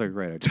 Absolutely. Sounds like a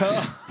great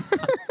idea.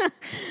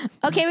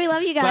 Okay, we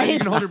love you Glad you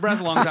guys. can hold your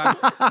breath a long time.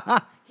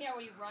 Yeah,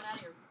 where you run out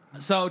of your...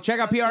 So check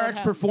out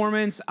PRX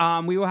Performance.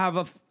 We will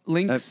have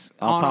links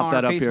I'll on pop our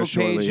that up here Facebook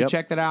shortly, page. yep.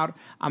 Check that out.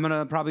 I'm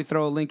gonna probably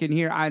throw a link in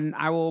here, and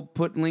I will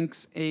put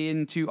links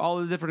into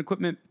all the different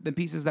equipment, the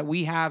pieces that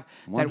we have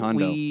One that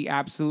hundo. we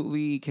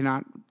absolutely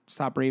cannot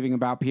stop raving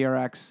about.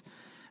 PRX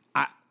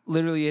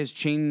literally has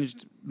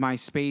changed my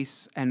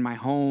space and my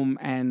home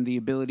and the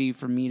ability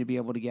for me to be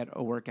able to get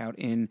a workout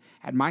in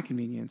at my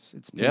convenience.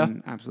 It's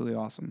been absolutely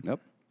awesome.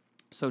 Yep.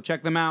 So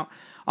check them out.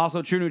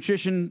 Also,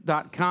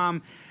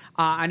 truenutrition.com.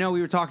 I know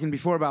we were talking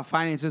before about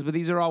finances, but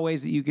these are all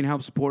ways that you can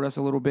help support us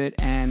a little bit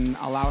and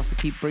allow us to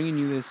keep bringing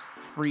you this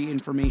free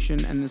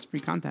information and this free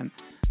content.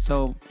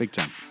 So, Big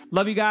time.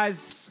 love you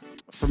guys.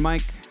 For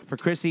Mike, for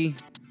Chrissy,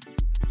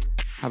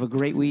 have a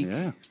great week.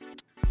 Yeah.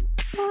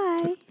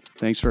 Bye.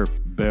 Thanks for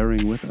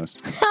bearing with us.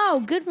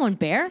 Oh, good one,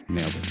 Bear.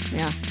 Nailed it.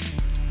 Yeah.